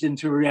changed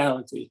into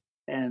reality.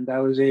 And I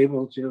was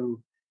able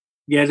to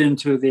get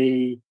into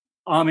the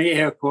Army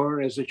Air Corps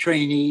as a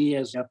trainee,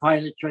 as a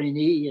pilot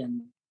trainee,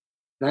 and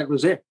that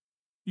was it.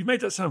 You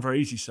made that sound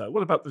very easy, sir.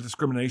 What about the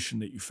discrimination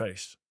that you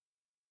faced?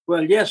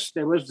 Well, yes,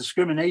 there was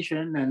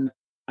discrimination. And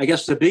I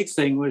guess the big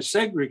thing was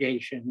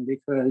segregation,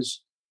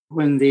 because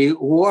when the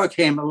war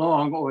came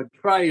along, or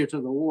prior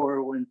to the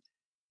war, when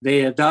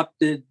they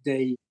adopted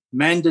a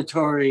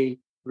mandatory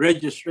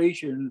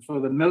registration for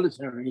the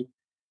military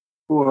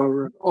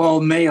for all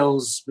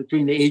males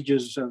between the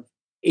ages of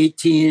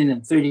 18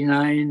 and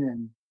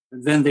 39,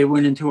 and then they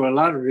went into a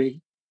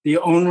lottery. The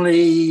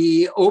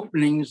only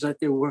openings that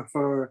there were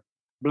for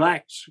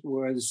blacks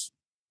was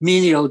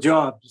menial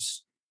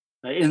jobs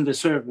in the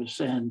service,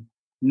 and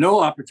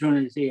no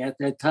opportunity at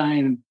that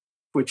time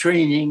for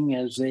training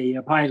as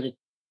a pilot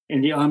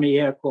in the Army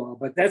Air Corps.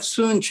 But that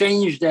soon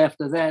changed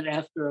after that,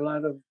 after a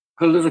lot of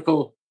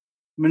political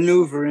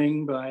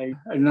maneuvering by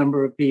a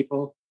number of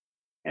people.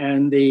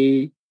 And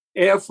the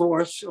Air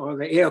Force, or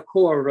the Air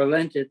Corps,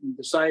 relented and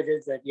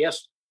decided that,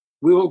 yes,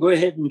 we will go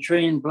ahead and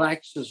train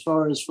blacks as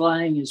far as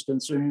flying is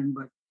concerned,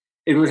 but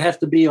it would have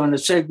to be on a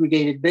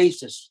segregated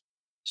basis.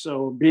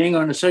 So being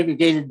on a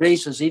segregated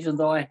basis, even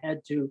though I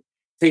had to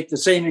take the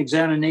same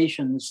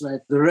examinations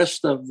that the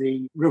rest of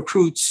the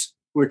recruits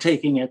were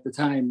taking at the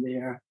time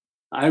there,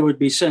 I would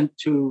be sent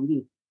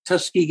to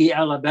Tuskegee,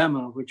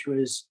 Alabama, which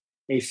was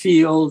a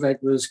field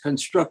that was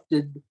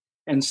constructed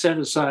and set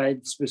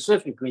aside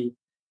specifically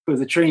for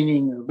the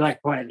training of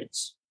black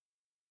pilots.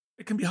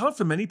 It can be hard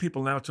for many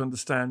people now to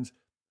understand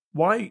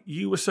why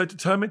you were so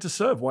determined to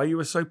serve, why you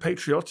were so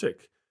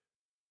patriotic.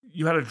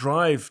 You had a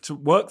drive to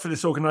work for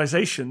this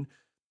organization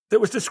that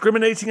was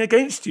discriminating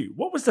against you.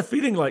 What was the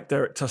feeling like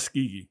there at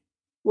Tuskegee?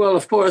 Well,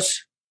 of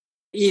course,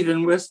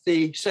 even with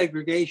the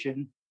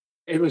segregation,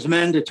 it was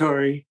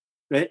mandatory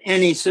that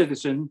any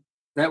citizen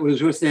that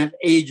was within that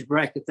age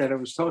bracket that I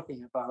was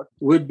talking about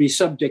would be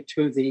subject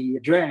to the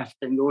draft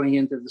and going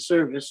into the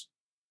service.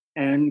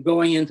 And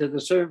going into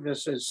the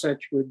service as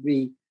such would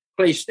be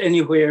placed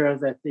anywhere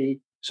that the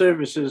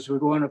services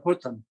would want to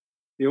put them.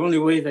 The only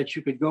way that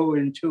you could go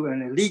into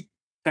an elite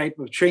type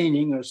of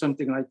training or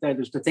something like that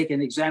is to take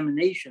an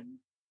examination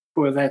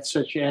for that,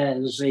 such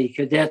as a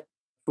cadet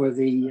for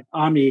the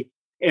Army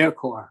Air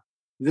Corps.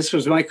 This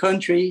was my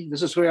country.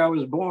 This is where I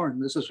was born.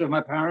 This is where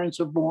my parents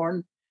were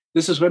born.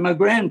 This is where my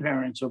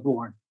grandparents were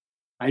born.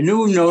 I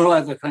knew no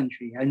other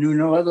country. I knew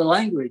no other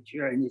language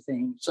or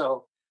anything.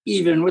 So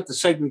even with the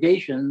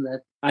segregation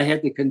that I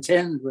had to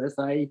contend with,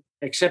 I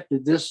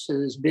accepted this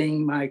as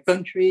being my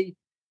country,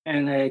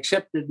 and I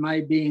accepted my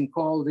being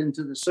called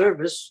into the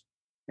service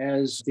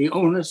as the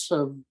onus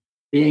of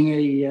being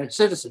a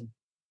citizen.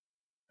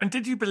 And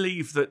did you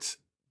believe that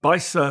by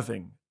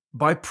serving,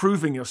 by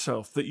proving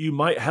yourself, that you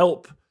might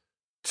help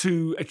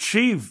to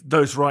achieve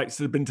those rights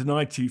that have been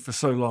denied to you for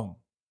so long?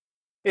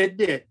 It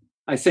did.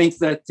 I think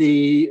that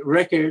the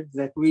record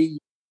that we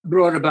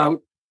brought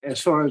about as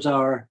far as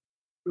our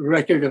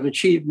record of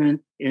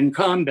achievement in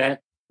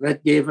combat,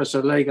 that gave us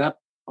a leg up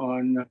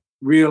on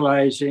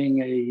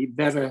realizing a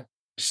better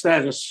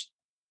status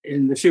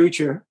in the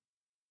future.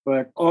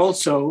 But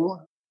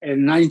also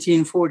in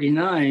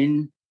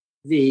 1949,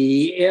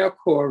 the Air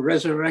Corps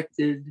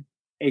resurrected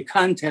a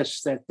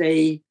contest that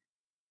they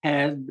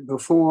had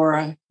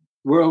before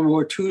World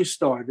War II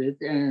started,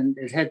 and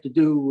it had to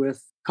do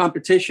with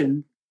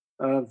competition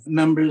of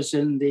members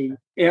in the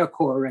Air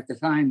Corps at the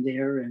time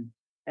there. And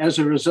as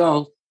a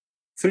result,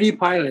 3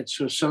 pilots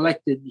were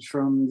selected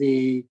from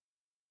the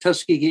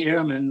Tuskegee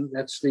Airmen,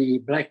 that's the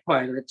black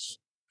pilots,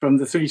 from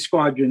the 3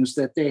 squadrons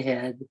that they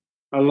had,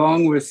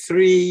 along with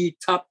 3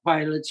 top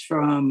pilots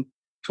from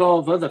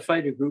 12 other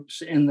fighter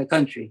groups in the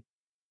country.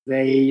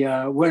 They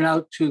went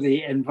out to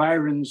the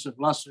environs of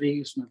Las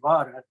Vegas,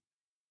 Nevada,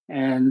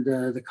 and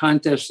the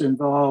contest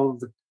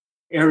involved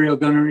aerial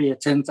gunnery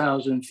at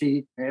 10,000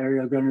 feet,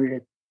 aerial gunnery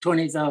at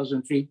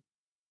 20,000 feet,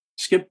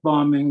 skip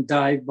bombing,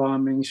 dive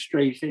bombing,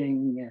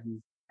 strafing,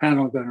 and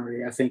panel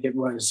gunnery, I think it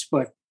was.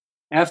 But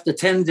after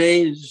 10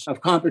 days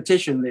of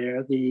competition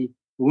there, the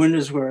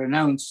winners were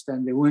announced,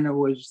 and the winner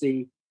was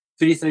the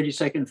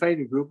 332nd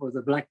Fighter Group, or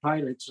the black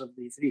pilots of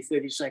the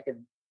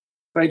 332nd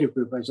Fighter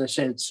Group, as I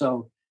said.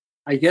 So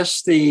I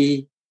guess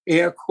the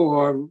Air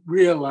Corps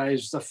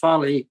realized the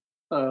folly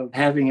of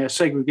having a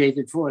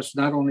segregated force,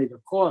 not only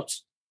the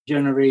costs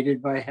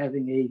generated by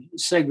having a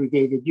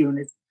segregated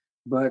unit,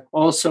 but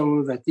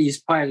also that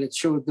these pilots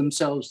showed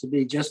themselves to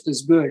be just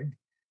as good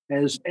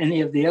as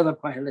any of the other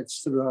pilots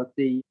throughout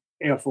the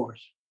Air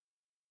Force.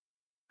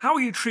 How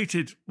were you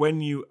treated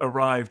when you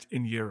arrived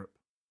in Europe?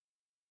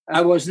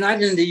 I was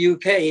not in the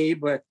UK,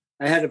 but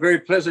I had a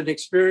very pleasant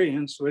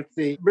experience with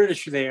the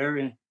British there.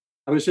 And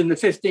I was in the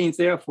 15th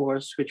Air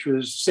Force, which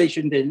was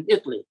stationed in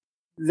Italy.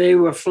 They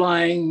were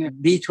flying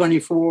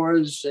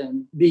B-24s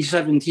and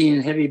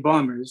B-17 heavy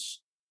bombers.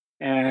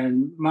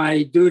 And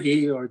my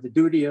duty, or the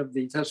duty of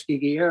the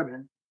Tuskegee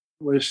Airmen,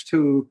 was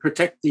to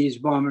protect these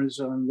bombers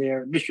on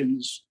their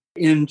missions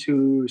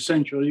into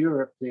Central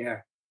Europe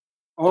there.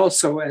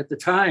 Also, at the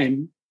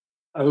time,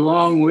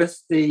 along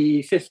with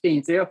the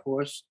 15th Air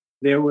Force,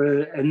 there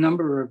were a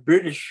number of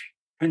British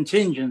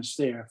contingents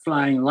there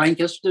flying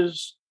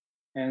Lancasters,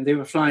 and they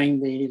were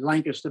flying the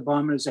Lancaster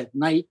bombers at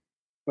night,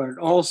 but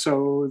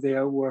also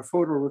there were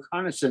photo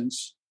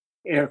reconnaissance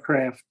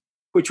aircraft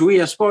which we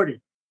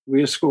escorted.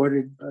 We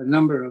escorted a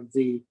number of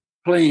the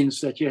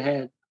planes that you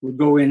had would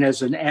go in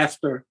as an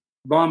after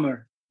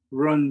bomber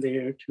run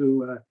there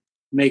to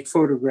make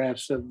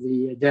photographs of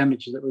the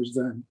damage that was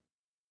done.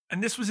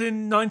 And this was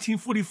in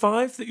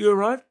 1945 that you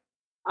arrived?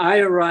 I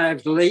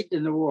arrived late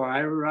in the war.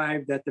 I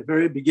arrived at the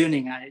very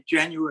beginning,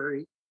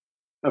 January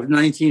of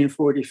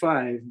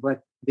 1945.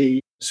 But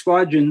the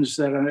squadrons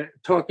that I'm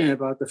talking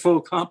about, the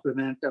full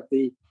complement of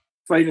the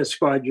fighter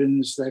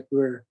squadrons that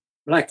were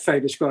black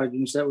fighter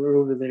squadrons that were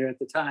over there at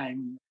the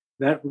time,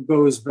 that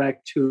goes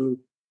back to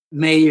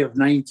May of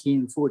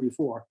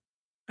 1944.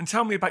 And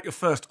tell me about your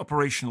first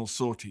operational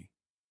sortie.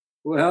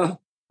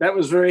 Well, that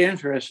was very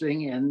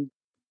interesting. And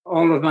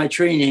all of my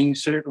training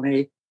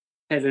certainly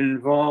had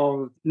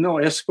involved no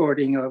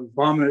escorting of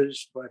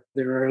bombers, but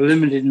there were a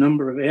limited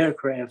number of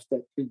aircraft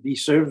that could be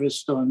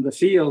serviced on the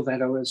field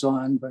that I was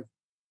on. But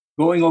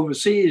going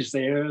overseas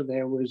there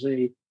was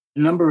a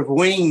number of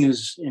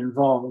wings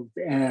involved,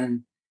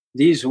 and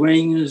these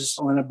wings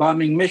on a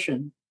bombing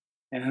mission.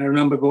 And I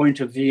remember going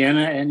to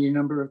Vienna any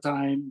number of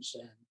times,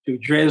 and to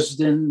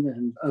Dresden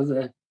and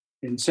other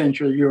in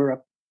Central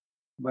Europe.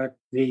 But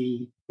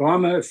the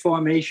bomber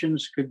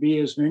formations could be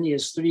as many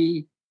as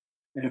 300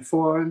 and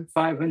 400 and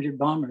 500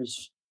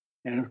 bombers.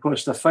 And of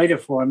course, the fighter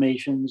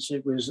formations,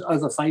 it was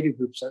other fighter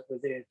groups that were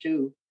there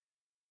too.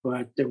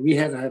 But we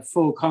had a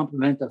full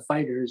complement of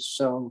fighters.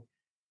 So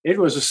it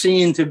was a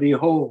scene to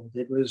behold.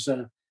 It was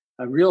a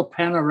real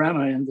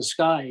panorama in the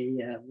sky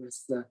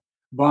with the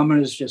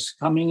bombers just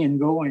coming and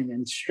going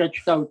and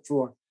stretched out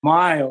for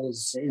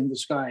miles in the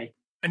sky.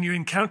 And you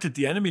encountered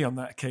the enemy on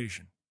that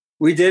occasion?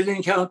 We did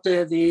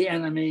encounter the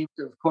enemy.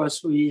 Of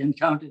course, we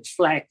encountered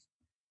flak.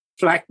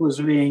 Flak was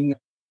being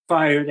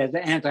fired at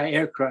the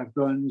anti-aircraft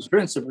guns,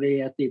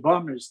 principally at the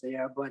bombers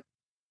there, but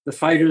the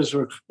fighters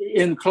were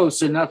in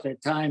close enough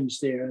at times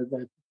there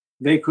that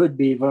they could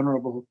be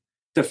vulnerable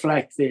to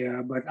flak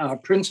there. But our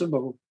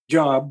principal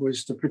job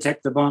was to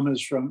protect the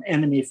bombers from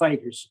enemy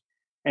fighters.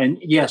 And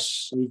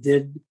yes, we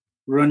did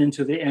run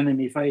into the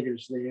enemy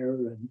fighters there.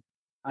 And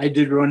I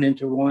did run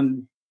into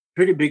one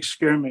pretty big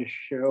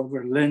skirmish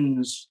over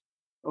Linz,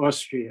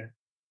 Austria.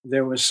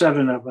 There were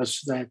 7 of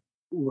us that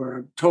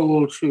were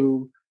told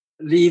to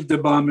leave the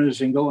bombers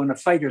and go on a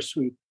fighter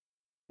sweep.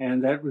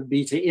 And that would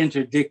be to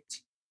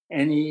interdict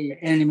any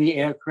enemy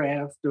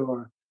aircraft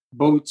or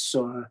boats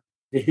or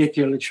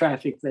vehicular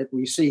traffic that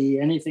we see,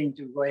 anything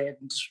to go ahead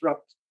and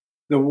disrupt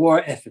the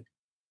war effort.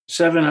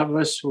 7 of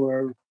us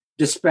were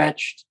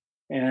dispatched,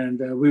 and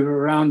we were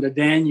around the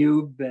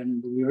Danube,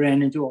 and we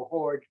ran into a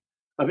horde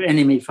of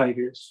enemy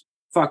fighters,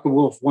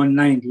 Focke-Wulf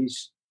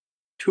 190s.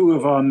 2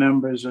 of our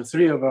members, or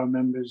 3 of our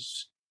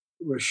members,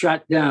 were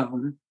shot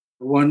down.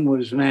 One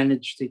was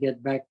managed to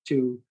get back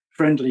to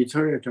friendly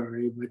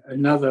territory, but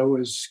another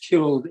was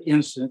killed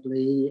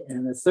instantly.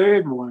 And a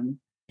third one,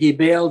 he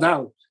bailed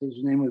out. His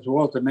name was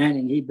Walter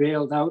Manning. He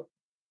bailed out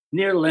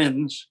near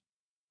Linz.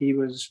 He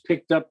was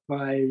picked up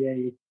by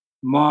a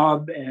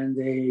mob, and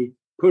they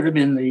put him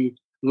in the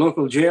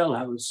local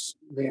jailhouse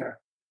there.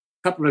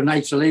 A couple of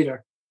nights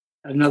later,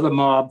 another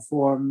mob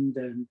formed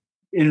and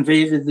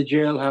invaded the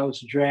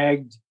jailhouse,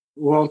 dragged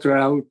Walter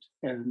out,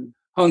 and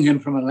hung him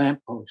from a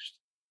lamppost.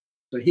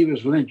 So he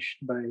was lynched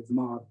by the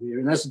mob there,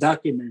 and that's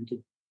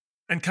documented.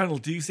 And Colonel,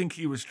 do you think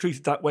he was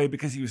treated that way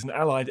because he was an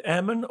Allied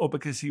airman or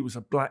because he was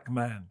a black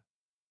man?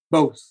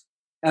 Both,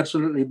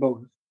 absolutely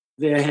both.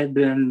 There had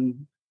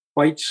been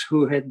whites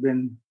who had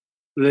been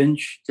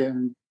lynched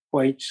and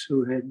whites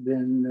who had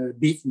been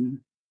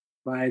beaten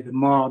by the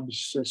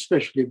mobs,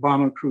 especially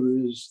bomber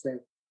crews that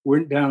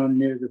went down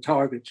near the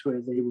targets where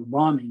they were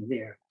bombing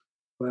there.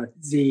 But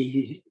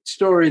the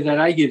story that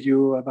I give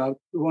you about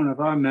one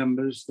of our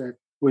members that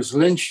was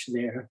lynched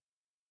there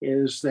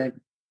is that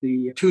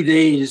the 2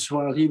 days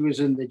while he was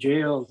in the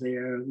jail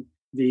there,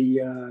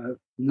 the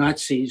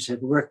Nazis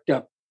had worked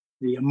up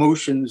the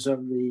emotions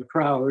of the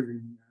crowd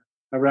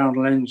around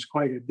Linz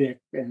quite a bit,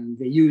 and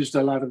they used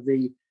a lot of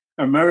the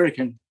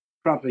American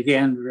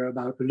propaganda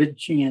about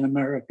lynching in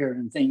America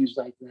and things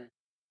like that.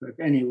 But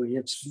anyway,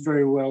 it's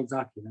very well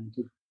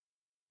documented.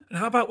 And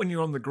how about when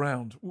you're on the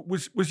ground?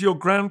 Was your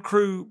ground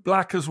crew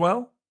black as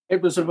well?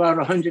 It was about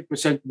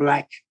 100%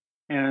 black,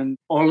 and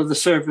all of the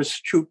service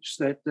troops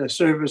that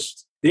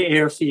serviced the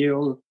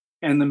airfield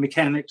and the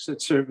mechanics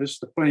that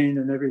serviced the plane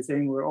and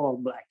everything were all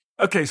black.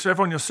 Okay, so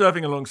everyone you're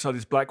serving alongside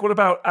is black. What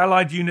about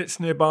Allied units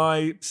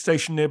nearby,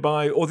 stationed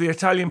nearby, or the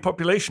Italian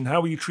population?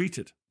 How were you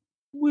treated?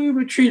 We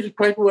were treated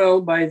quite well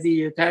by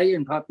the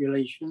Italian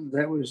population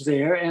that was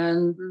there,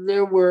 and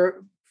there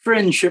were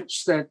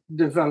friendships that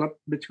developed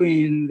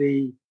between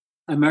the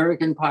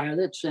American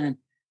pilots and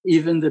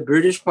even the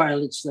British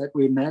pilots that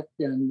we met,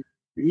 and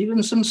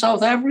even some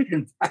South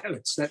African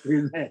pilots that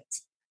we met.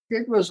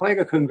 It was quite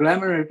a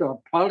conglomerate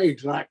or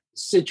polyglot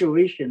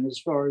situation as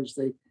far as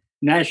the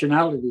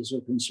nationalities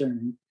are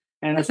concerned.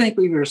 And I think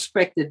we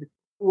respected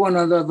one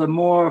another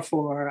more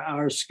for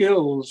our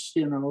skills,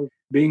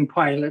 being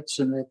pilots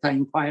and that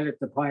time pilot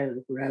to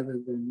pilot rather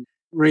than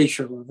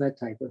racial or that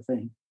type of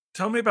thing.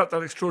 Tell me about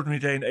that extraordinary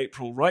day in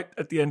April, right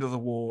at the end of the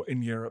war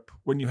in Europe,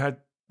 when you had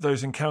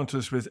those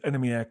encounters with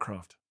enemy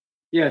aircraft.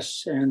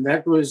 Yes, and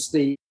that was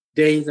the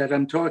day that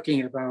I'm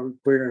talking about,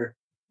 where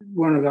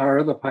one of our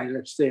other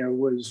pilots there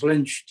was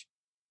lynched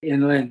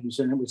in Lens,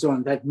 and it was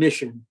on that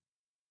mission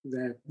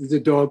that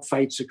the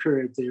dogfights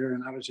occurred there,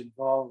 and I was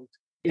involved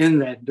in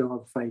that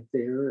dogfight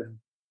there, and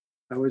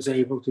I was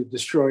able to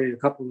destroy a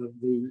couple of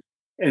the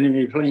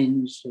enemy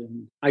planes,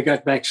 and I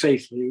got back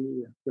safely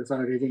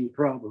without any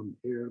problem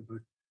here. But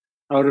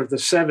out of the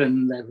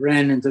 7 that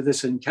ran into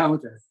this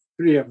encounter,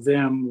 3 of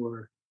them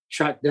were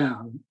shot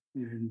down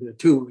and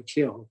 2 were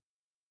killed.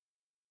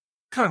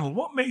 Colonel,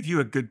 what made you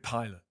a good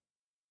pilot?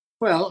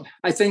 Well,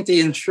 I think the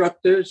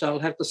instructors, I'll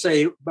have to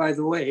say, by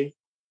the way,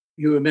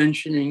 you were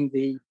mentioning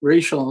the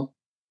racial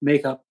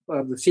makeup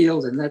of the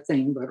field and that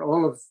thing, but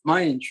all of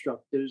my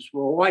instructors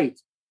were white.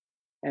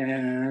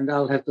 And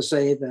I'll have to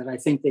say that I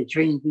think they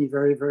trained me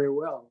very, very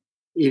well.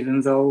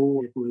 Even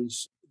though it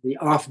was the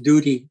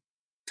off-duty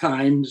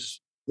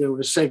times, there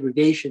was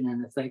segregation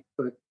in effect.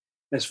 But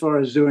as far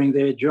as doing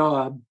their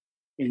job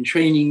in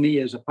training me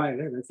as a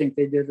pilot, I think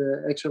they did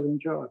an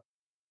excellent job.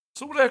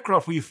 So what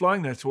aircraft were you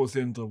flying there towards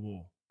the end of the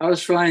war? I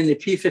was flying the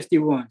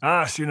P-51.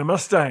 Ah, so you're in a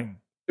Mustang.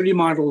 3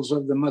 models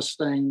of the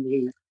Mustang,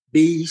 the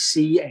B,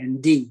 C,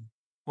 and D.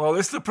 Well,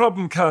 this is the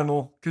problem,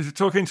 Colonel, because you're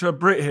talking to a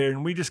Brit here,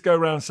 and we just go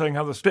around saying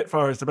how the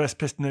Spitfire is the best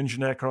piston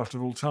engine aircraft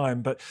of all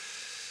time. But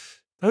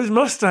those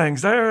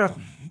Mustangs, they're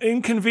an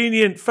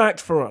inconvenient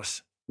fact for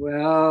us.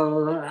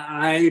 Well,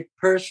 I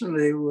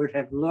personally would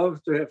have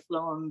loved to have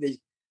flown the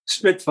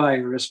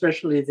Spitfire,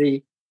 especially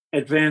the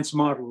advanced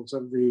models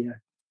of the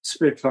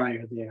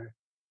Spitfire there.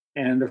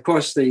 And of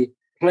course, the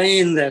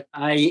plane that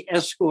I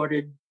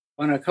escorted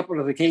on a couple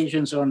of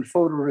occasions on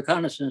photo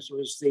reconnaissance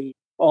was the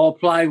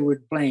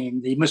all-plywood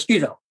plane, the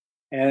Mosquito.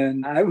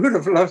 And I would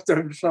have loved to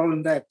have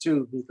flown that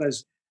too,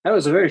 because that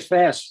was a very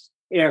fast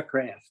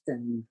aircraft.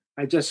 And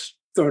I just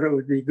thought it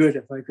would be good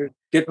if I could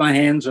get my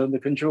hands on the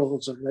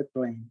controls of that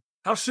plane.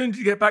 How soon did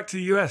you get back to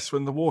the US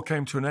when the war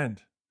came to an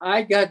end?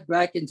 I got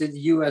back into the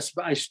US,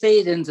 but I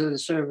stayed into the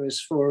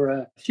service for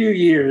a few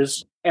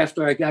years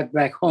after I got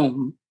back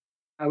home.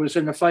 I was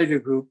in a fighter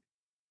group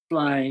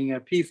flying a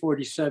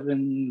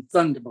P-47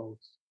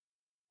 Thunderbolts.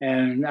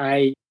 And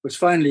I was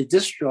finally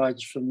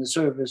discharged from the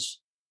service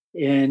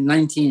in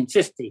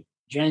 1950,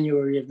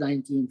 January of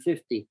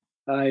 1950.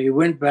 I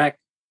went back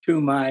to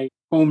my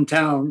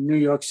hometown, New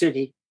York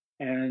City,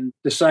 and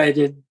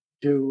decided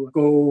to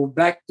go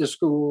back to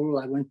school.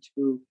 I went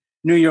to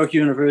New York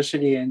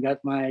University and got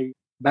my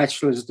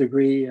bachelor's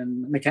degree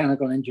in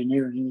mechanical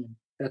engineering. And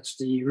that's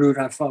the route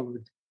I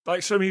followed.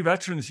 Like so many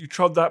veterans, you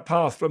trod that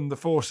path from the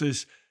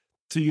forces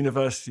to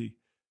university.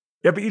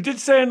 Yeah, but you did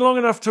stay in long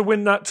enough to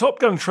win that Top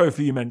Gun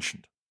trophy you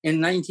mentioned. In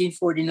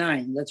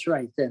 1949, that's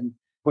right. And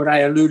what I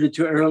alluded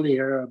to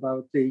earlier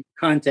about the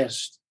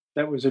contest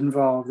that was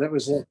involved, that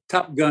was a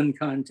Top Gun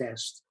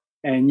contest.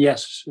 And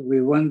yes,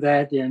 we won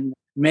that in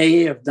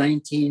May of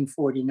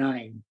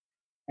 1949.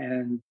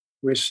 And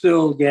we're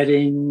still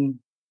getting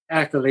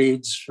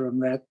accolades from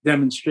that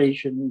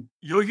demonstration.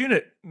 Your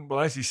unit, well,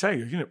 as you say,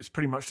 your unit was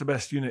pretty much the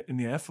best unit in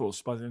the Air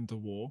Force by the end of the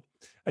war.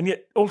 And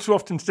yet, all too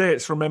often today,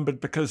 it's remembered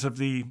because of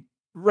the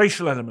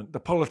racial element, the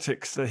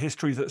politics, the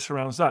history that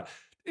surrounds that.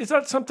 Is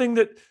that something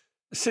that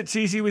sits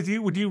easy with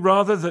you? Would you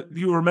rather that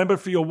you remember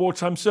for your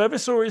wartime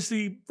service, or is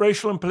the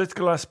racial and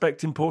political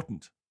aspect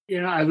important?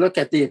 You know, I look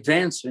at the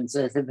advancements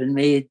that have been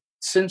made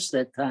since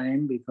that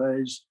time,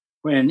 because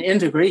when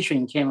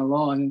integration came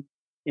along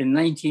in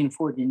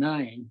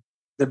 1949,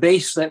 the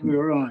base that we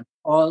were on,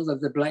 all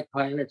of the black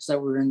pilots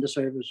that were in the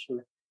service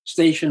were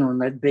stationed on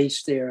that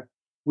base there.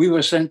 We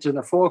were sent to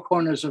the 4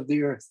 corners of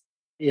the earth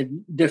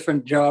in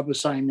different job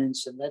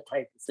assignments and that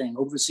type of thing,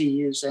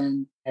 overseas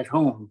and at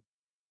home.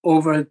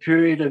 Over a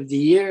period of the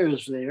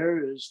years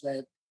there is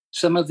that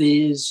some of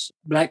these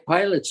black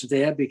pilots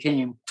there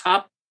became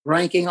top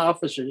ranking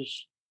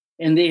officers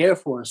in the Air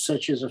Force,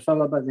 such as a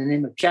fellow by the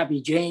name of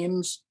Chappie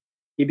James.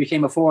 He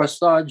became a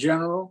 4-star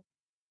general,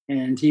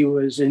 and he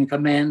was in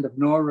command of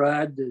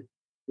NORAD.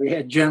 We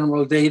had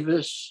General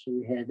Davis.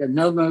 We had a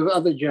number of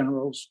other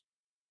generals.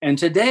 And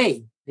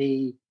today,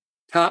 the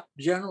top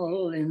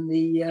general in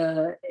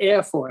the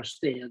Air Force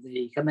there,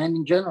 the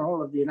commanding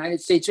general of the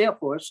United States Air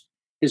Force,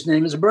 his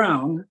name is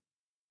Brown,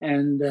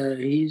 and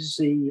he's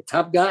the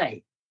top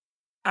guy.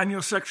 And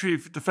your Secretary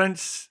of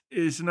Defense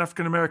is an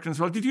African-American as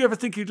well. Did you ever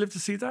think you'd live to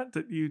see that?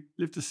 That you'd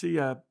live to see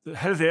the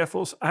head of the Air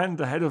Force and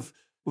the head of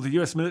the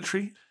U.S.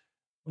 military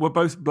were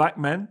both black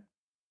men?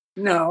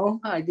 No,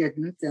 I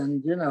didn't.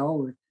 And, you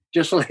know,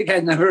 just like I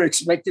never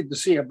expected to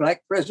see a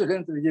black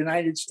president of the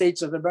United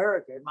States of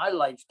America in my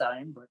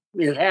lifetime, but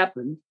it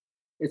happened.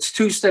 It's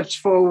 2 steps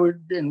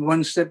forward and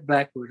 1 step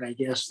backward, I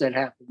guess, that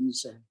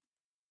happens. And,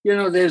 you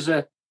know, there's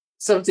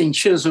something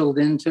chiseled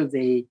into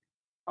the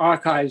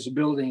archives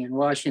building in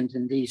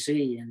Washington,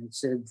 D.C., and it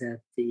said that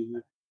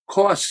the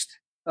cost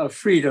of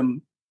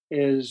freedom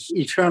is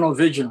eternal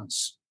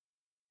vigilance.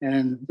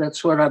 And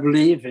that's what I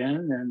believe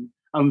in. And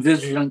I'm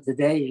vigilant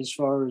today as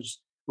far as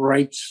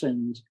rights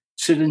and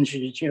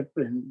citizenship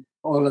and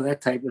all of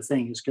that type of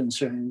thing is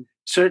concerned.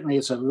 Certainly,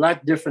 it's a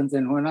lot different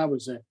than when I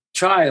was a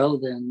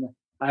child, and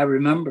I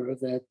remember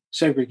that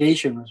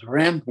segregation was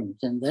rampant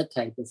and that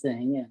type of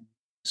thing, and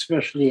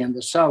especially in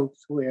the South,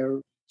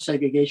 where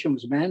segregation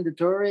was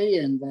mandatory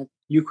and that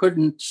you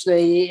couldn't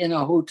stay in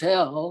a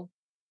hotel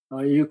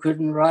or you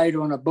couldn't ride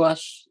on a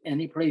bus,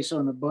 any place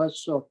on a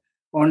bus or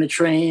on a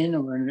train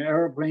or an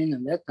airplane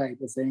and that type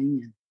of thing.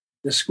 And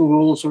the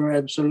schools were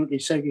absolutely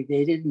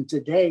segregated. And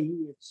today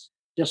it's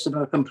just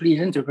about complete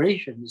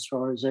integration as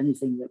far as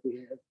anything that we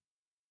have.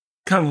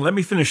 Colonel, let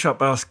me finish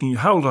up asking you,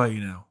 how old are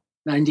you now?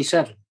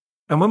 97.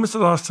 And when was the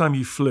last time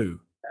you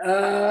flew?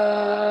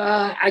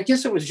 I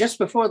guess it was just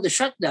before the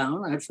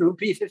shutdown. I flew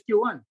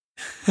P-51.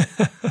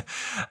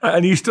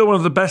 And are you still one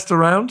of the best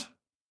around?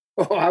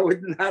 Oh, I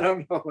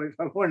don't know if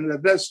I'm one of the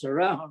best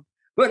around,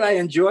 but I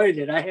enjoyed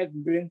it. I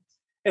hadn't been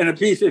in a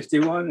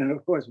P-51 in,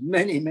 of course,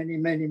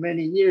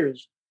 many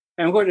years.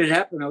 And what had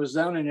happened, I was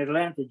down in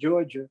Atlanta,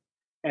 Georgia,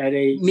 at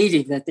a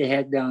meeting that they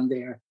had down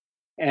there.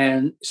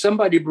 And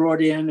somebody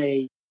brought in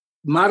a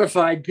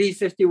modified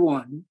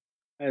P-51.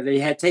 They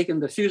had taken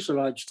the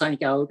fuselage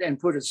tank out and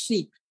put a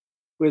seat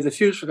where the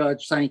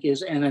fuselage tank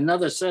is and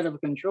another set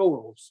of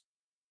controls.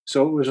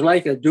 So it was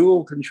like a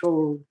dual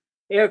control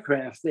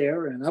aircraft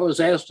there. And I was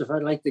asked if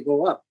I'd like to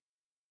go up.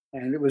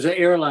 And it was an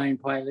airline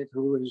pilot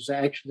who was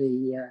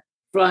actually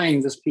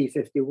flying this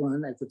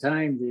P-51 at the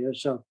time there.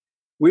 So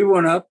we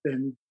went up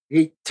and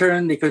he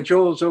turned the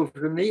controls over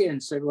to me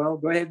and said, well,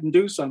 go ahead and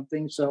do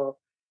something. So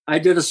I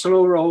did a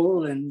slow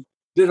roll and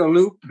did a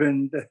loop,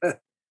 and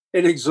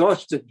it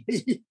exhausted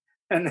me.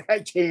 And I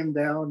came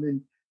down,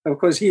 and of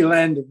course he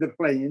landed the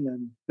plane,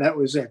 and that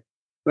was it.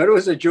 But it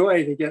was a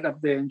joy to get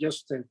up there and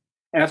just to,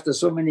 after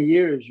so many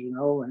years,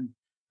 and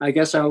I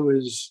guess I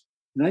was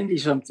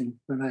 90-something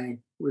when I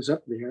was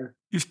up there.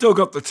 You've still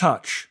got the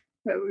touch.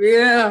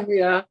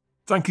 Yeah.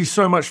 Thank you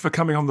so much for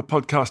coming on the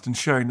podcast and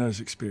sharing those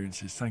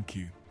experiences. Thank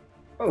you.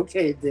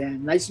 Okay,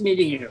 Dan. Nice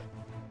meeting you.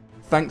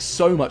 Thanks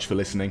so much for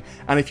listening,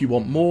 and if you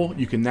want more,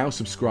 you can now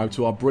subscribe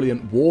to our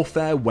brilliant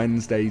Warfare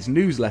Wednesdays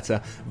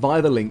newsletter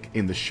via the link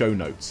in the show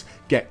notes.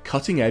 Get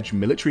cutting-edge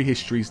military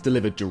histories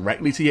delivered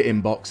directly to your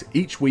inbox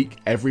each week,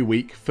 every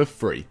week, for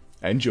free.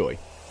 Enjoy.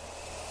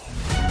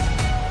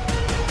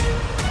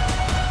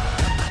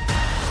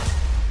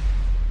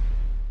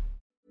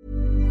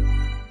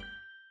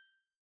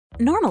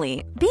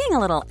 Normally, being a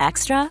little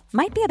extra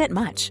might be a bit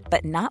much,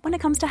 but not when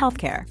it comes to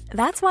healthcare.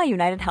 That's why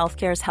United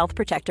Healthcare's Health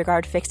Protector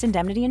Guard fixed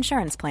indemnity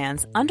insurance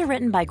plans,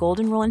 underwritten by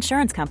Golden Rule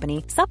Insurance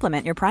Company,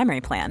 supplement your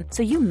primary plan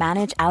so you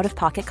manage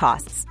out-of-pocket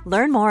costs.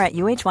 Learn more at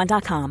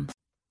UH1.com.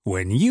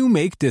 When you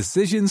make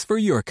decisions for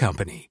your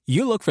company,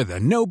 you look for the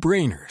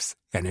no-brainers.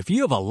 And if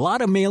you have a lot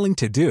of mailing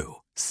to do,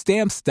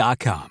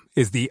 Stamps.com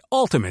is the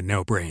ultimate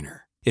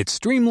no-brainer. It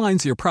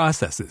streamlines your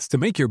processes to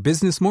make your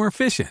business more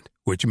efficient,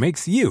 which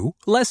makes you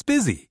less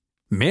busy.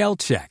 Mail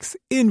checks,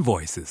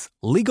 invoices,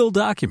 legal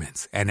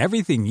documents, and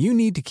everything you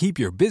need to keep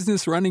your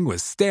business running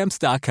with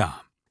Stamps.com.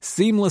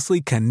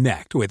 Seamlessly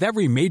connect with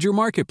every major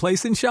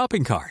marketplace and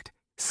shopping cart.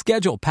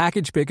 Schedule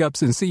package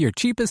pickups and see your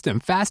cheapest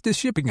and fastest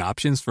shipping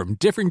options from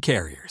different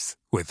carriers,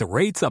 with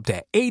rates up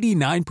to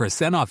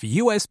 89% off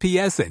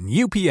USPS and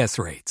UPS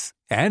rates.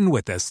 And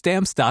with the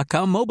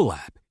Stamps.com mobile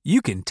app,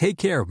 you can take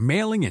care of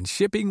mailing and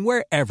shipping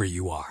wherever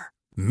you are.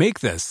 Make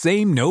the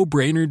same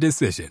no-brainer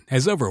decision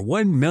as over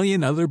 1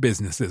 million other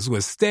businesses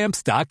with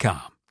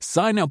Stamps.com.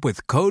 Sign up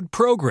with code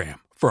PROGRAM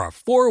for a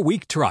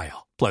 4-week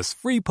trial, plus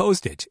free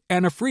postage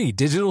and a free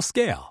digital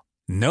scale.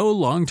 No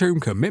long-term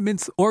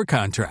commitments or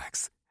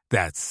contracts.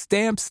 That's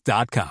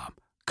Stamps.com.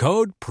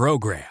 Code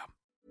PROGRAM.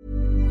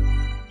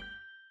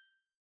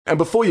 And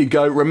before you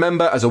go,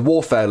 remember, as a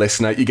Warfare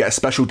listener, you get a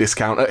special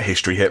discount at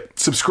History Hit.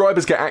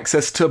 Subscribers get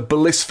access to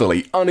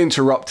blissfully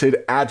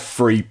uninterrupted,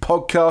 ad-free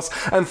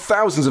podcasts and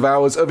thousands of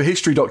hours of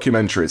history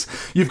documentaries.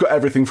 You've got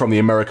everything from the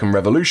American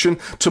Revolution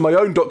to my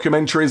own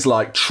documentaries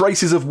like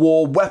Traces of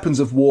War, Weapons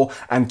of War,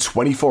 and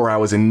 24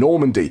 Hours in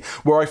Normandy,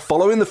 where I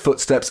follow in the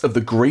footsteps of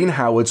the Green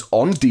Howards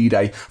on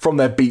D-Day, from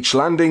their beach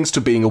landings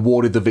to being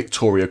awarded the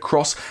Victoria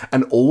Cross,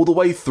 and all the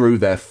way through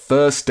their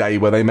first day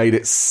where they made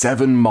it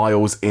 7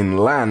 miles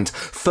inland,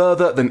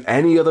 further than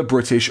any other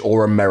British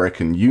or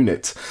American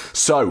unit.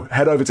 So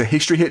head over to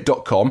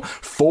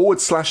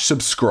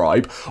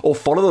historyhit.com/subscribe or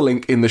follow the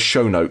link in the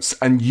show notes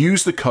and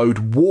use the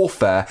code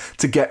WARFARE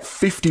to get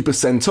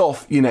 50%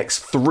 off your next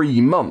 3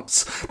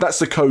 months. That's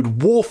the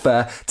code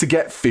WARFARE to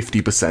get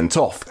 50%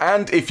 off.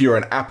 And if you're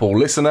an Apple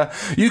listener,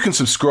 you can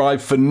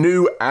subscribe for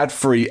new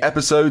ad-free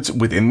episodes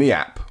within the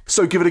app.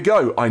 So give it a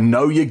go. I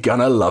know you're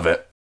gonna love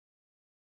it.